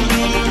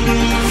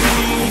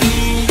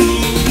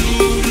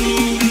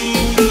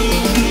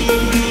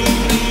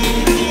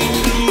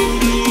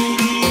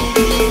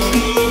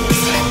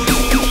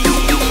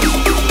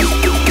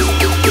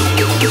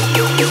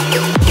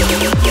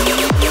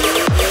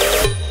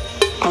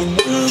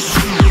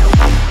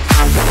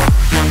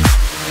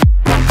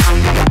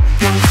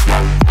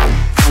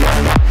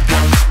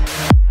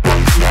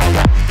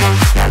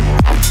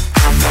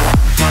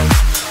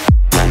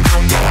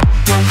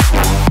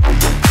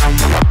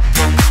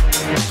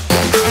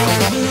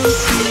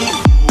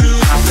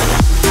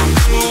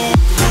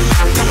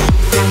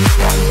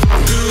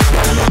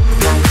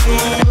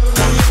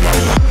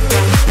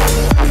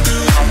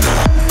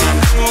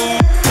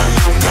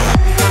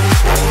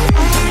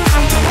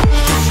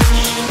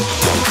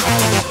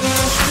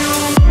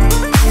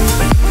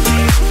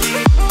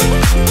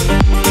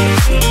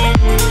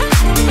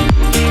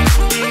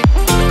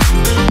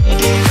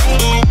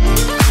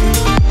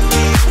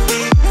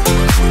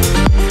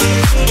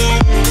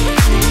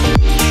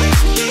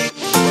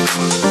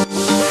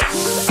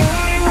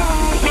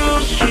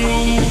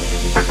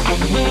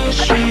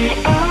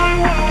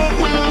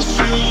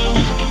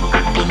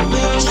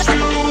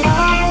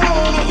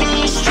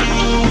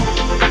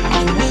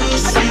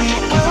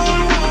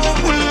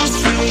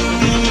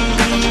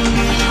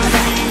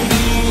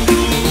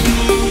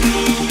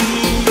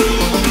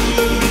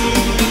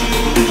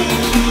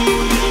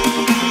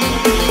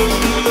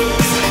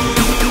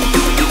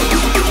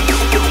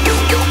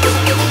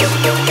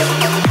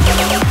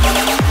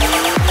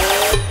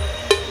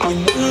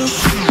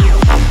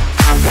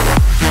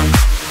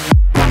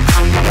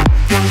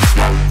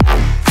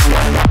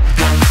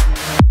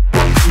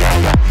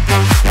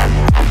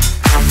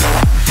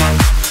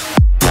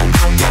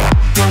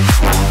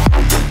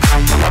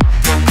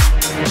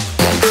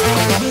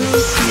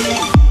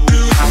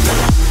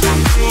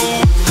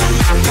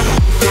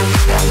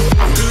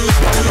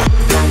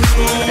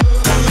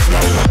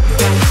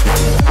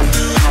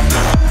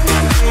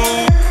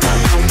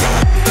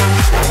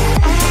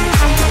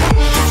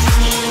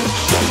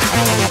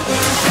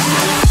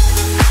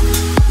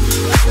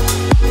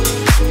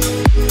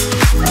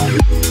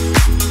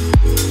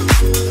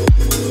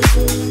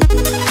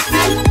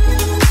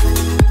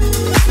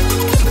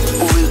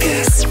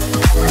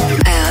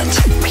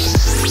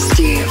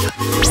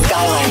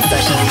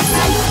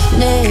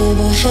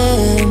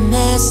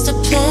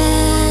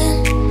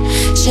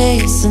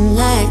 chasing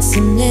likes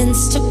on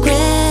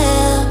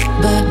Instagram.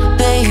 But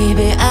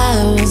baby,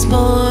 I was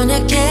born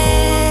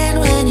again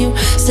when you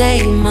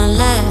saved my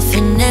life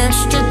in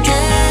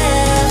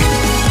Amsterdam.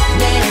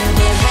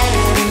 Never had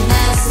a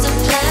master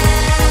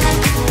plan,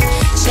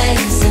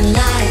 chasing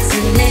likes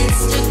on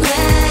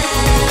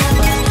Instagram.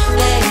 But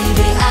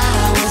baby,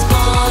 I was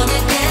born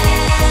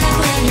again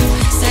when you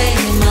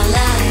saved my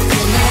life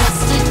in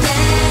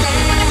Amsterdam.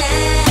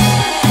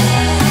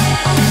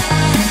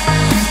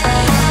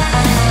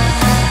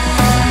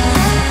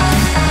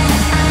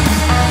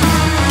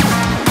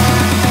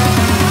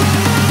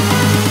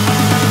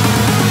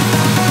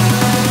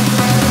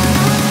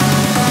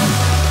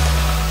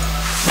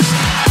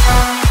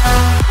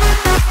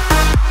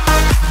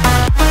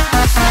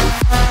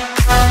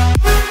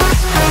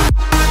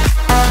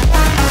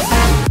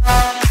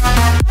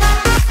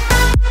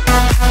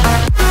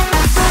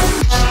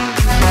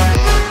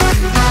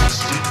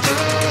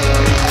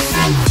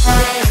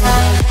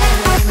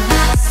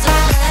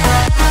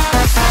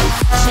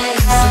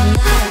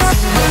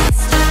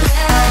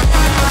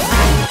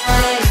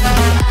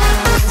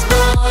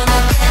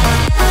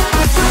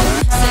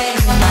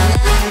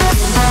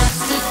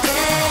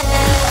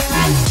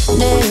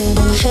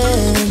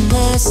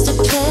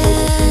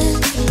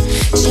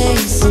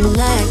 chasing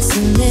likes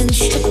on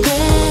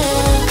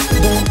Instagram,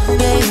 but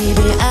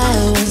baby,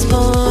 I was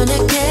born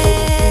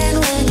again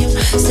when you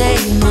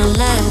saved my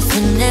life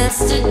in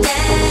Amsterdam.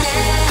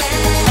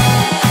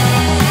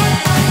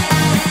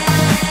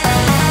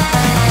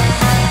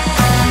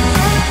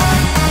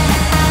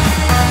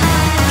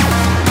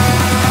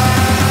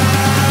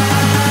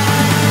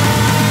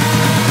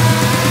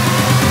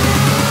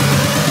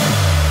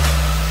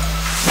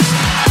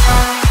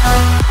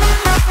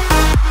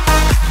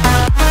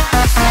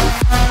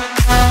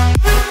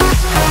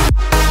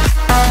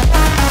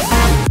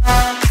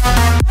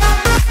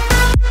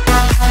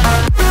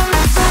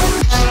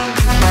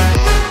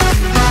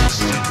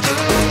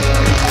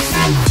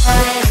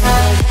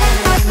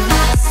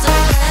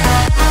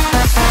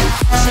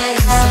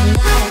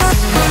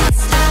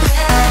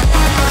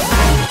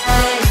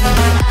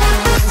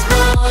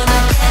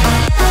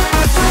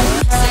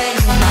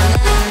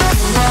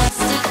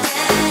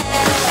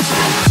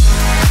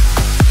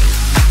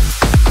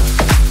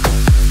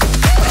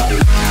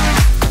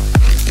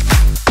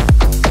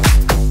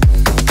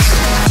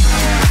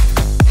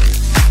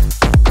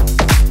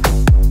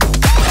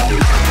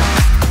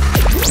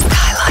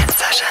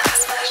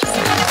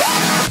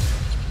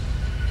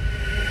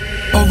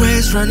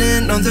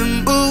 Running on the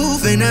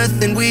move, ain't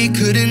nothing we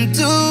couldn't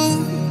do.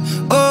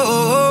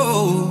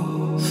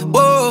 Oh,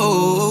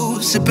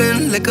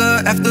 sipping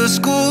liquor after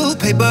school,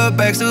 paper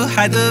bags to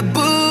hide the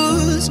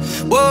booze.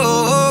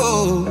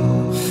 Whoa,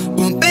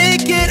 we'll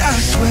make it, I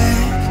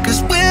swear,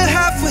 cause we're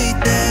halfway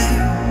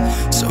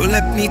there. So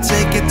let me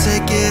take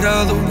it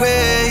all the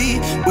way.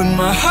 With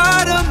my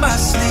heart on my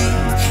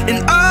sleeve,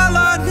 in all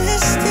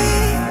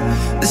honesty,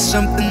 there's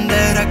something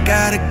that I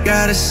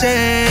gotta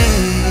say.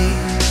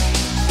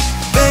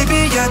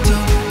 Baby, I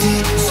don't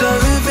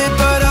deserve it,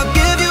 but I'll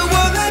give you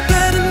all I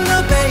got and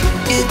I'll make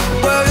it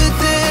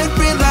worth it.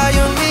 Rely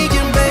on me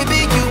and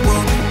baby, you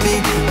won't be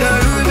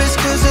nervous,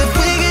 cause if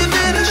we give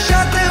it a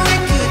shot, then we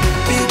could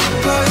be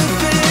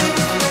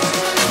perfect.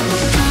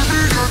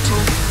 Baby, I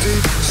don't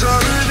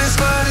deserve this,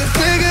 but if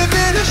we give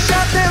it a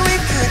shot, then we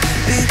could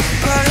be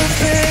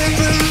perfect.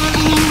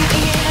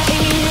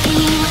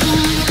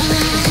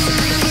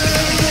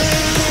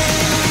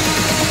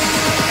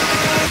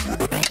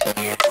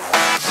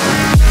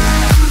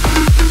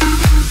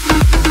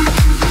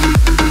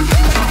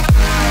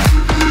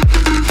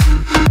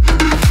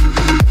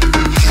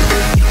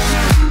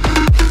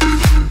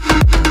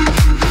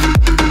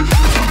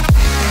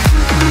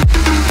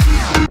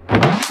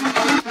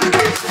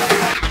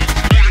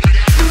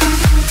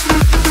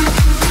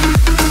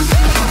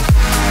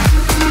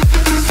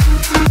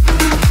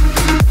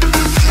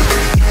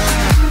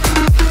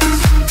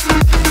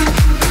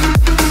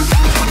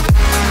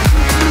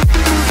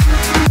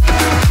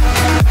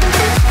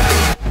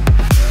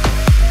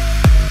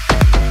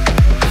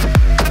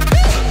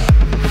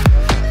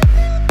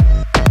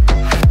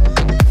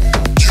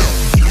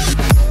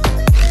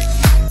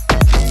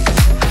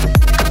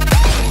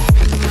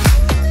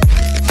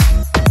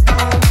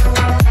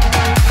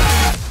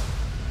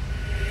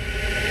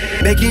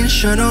 Making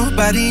sure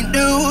nobody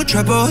knew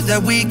trouble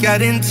that we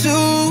got into.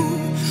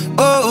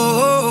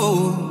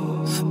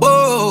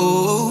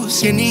 Oh,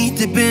 skinny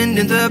dipping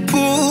in the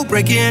pool,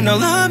 breaking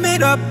all our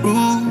made up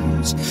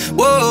rules.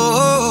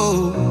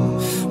 Whoa,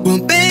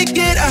 we'll make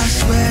it, I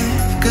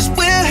swear, cause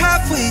we're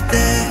halfway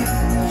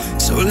there.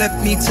 So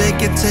let me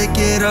take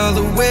it all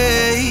the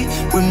way.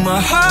 With my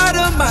heart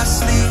on my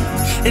sleeve,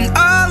 in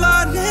all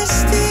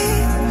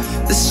honesty,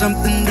 there's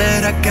something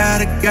that I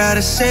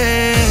gotta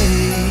say.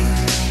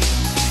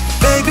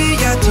 Baby,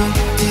 I don't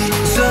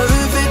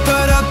deserve it,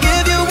 but I'll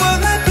give you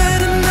all I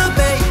got and I'll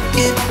make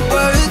it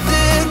worth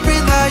it.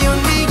 Rely on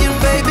me and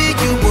baby,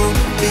 you won't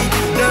be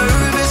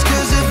nervous,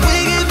 cause if we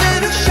give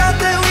it a shot,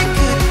 then we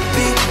could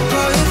be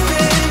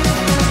perfect.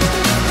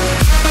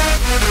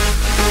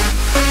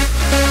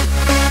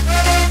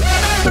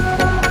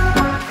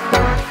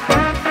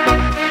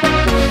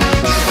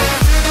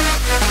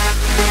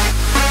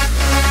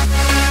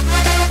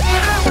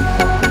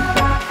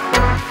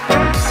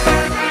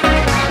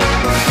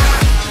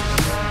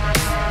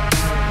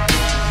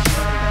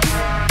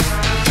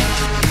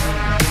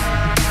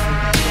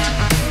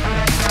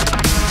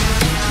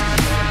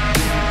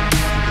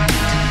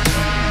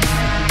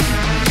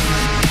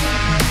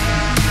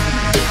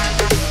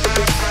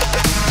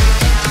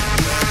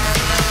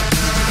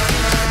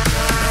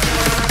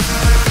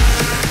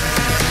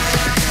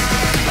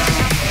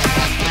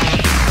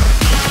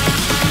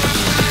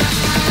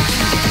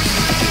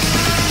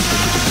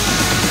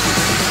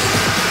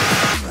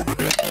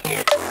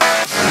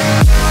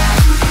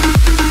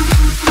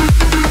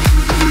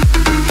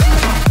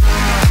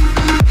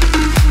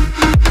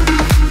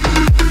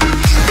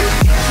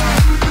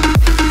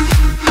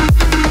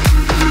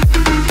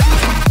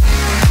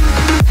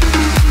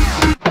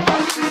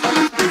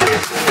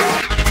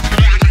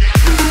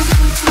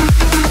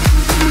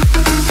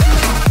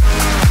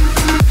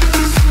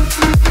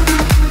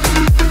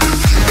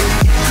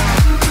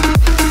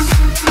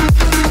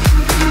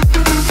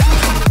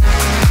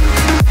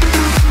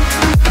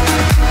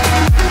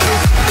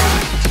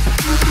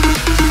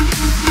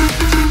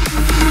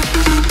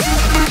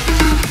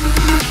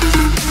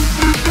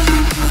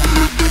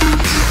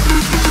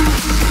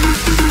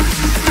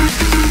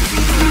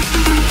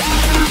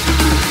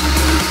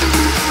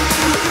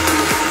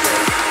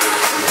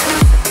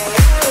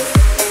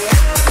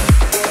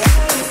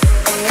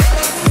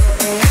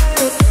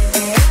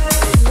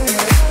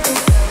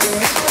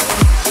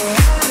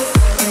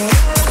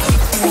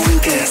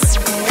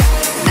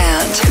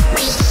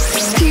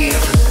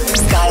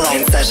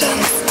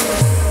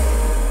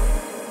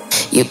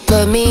 You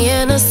put me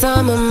in a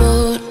summer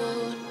mood.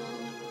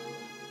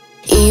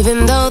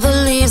 Even though the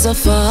leaves are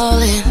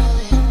falling,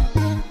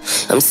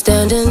 I'm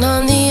standing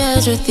on the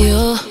edge with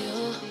you.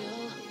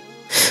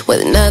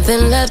 With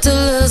nothing left to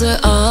lose, we're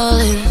all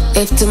in.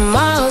 If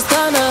tomorrow's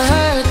gonna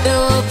hurt, then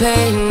we'll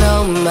pay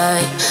no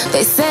mind.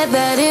 They said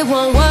that it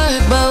won't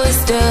work, but we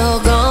still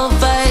gon'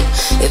 fight.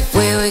 If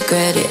we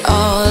regret it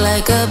all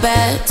like a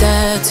bad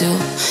tattoo,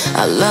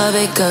 I love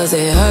it cause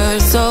it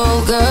hurts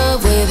so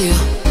good with you.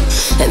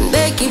 And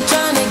they keep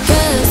trying to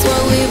guess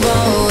what we've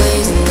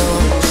always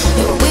known.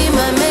 And we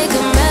might make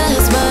a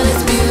mess, but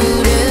it's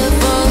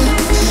beautiful.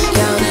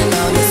 Counting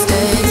our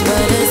mistakes,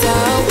 but it's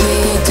how we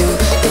do.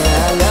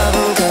 Yeah, I love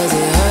them cause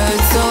it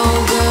hurts so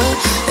good.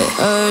 It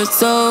hurts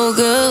so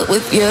good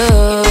with you.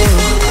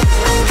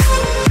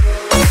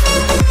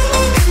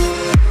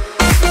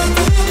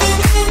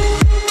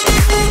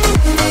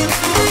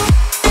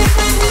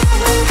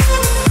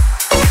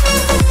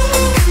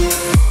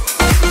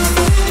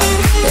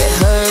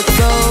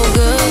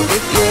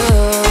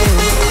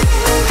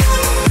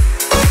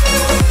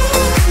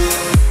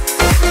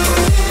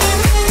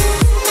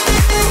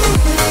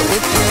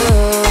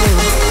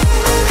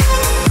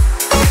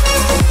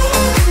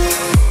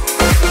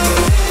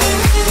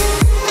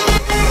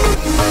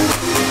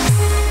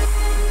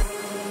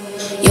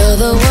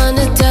 The one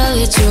to tell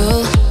you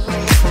true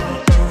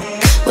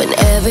when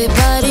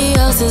everybody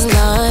else is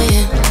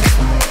lying.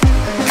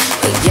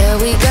 But yeah,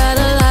 we got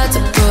a lot to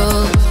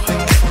prove,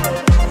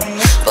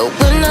 but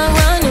we're not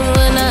running,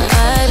 we're not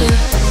hiding.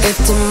 If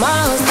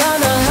tomorrow's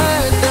gonna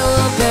hurt, then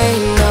we'll pay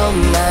no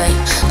mind.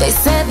 They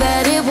said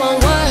that it won't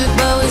work,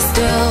 but we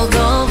still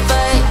gon'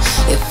 fight.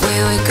 If we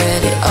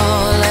regret it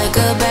all like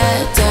a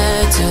bad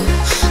tattoo,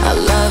 I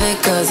love it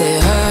cause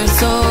it hurts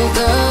so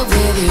good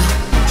with you.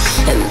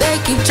 And they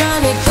keep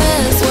trying to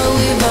guess what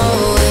we've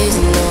always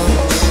known.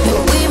 And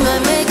we might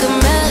make a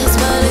mess,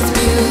 but it's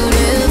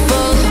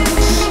beautiful.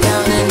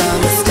 Counting our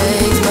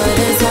mistakes, but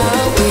it's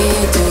how we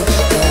do.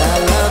 Yeah, I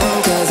love them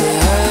cause it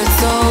hurts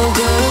so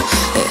good.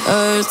 It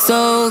hurts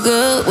so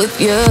good with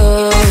you.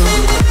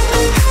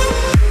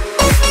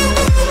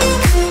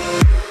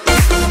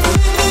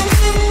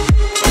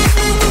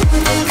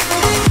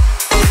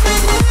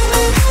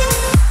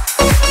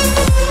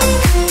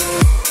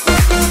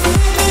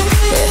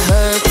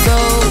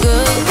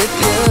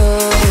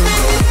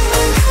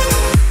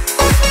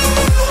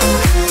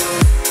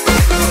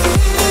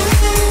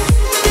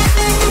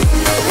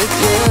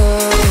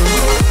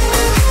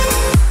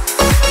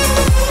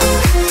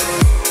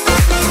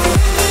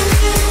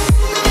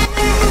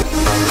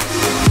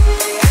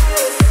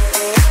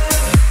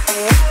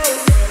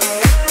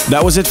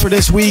 That was it for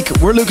this week.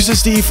 We're Lucas and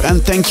Steve,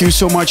 and thank you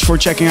so much for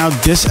checking out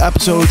this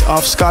episode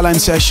of Skyline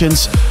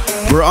Sessions.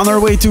 We're on our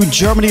way to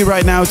Germany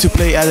right now to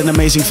play at an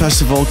amazing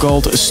festival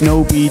called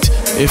Snowbeat.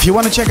 If you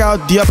want to check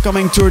out the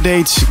upcoming tour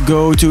dates,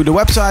 go to the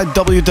website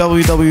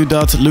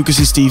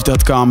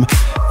www.lucasandsteve.com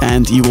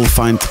and you will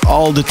find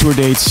all the tour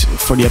dates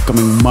for the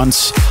upcoming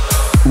months.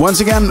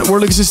 Once again, we're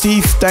Lucas and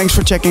Steve. Thanks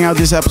for checking out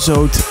this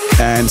episode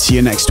and see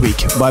you next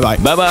week. Bye bye.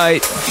 Bye bye.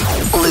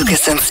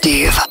 Lucas and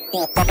Steve.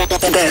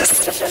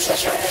 This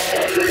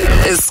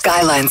is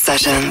Skyline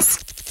Sessions.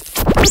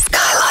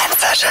 Skyline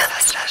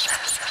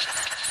Sessions.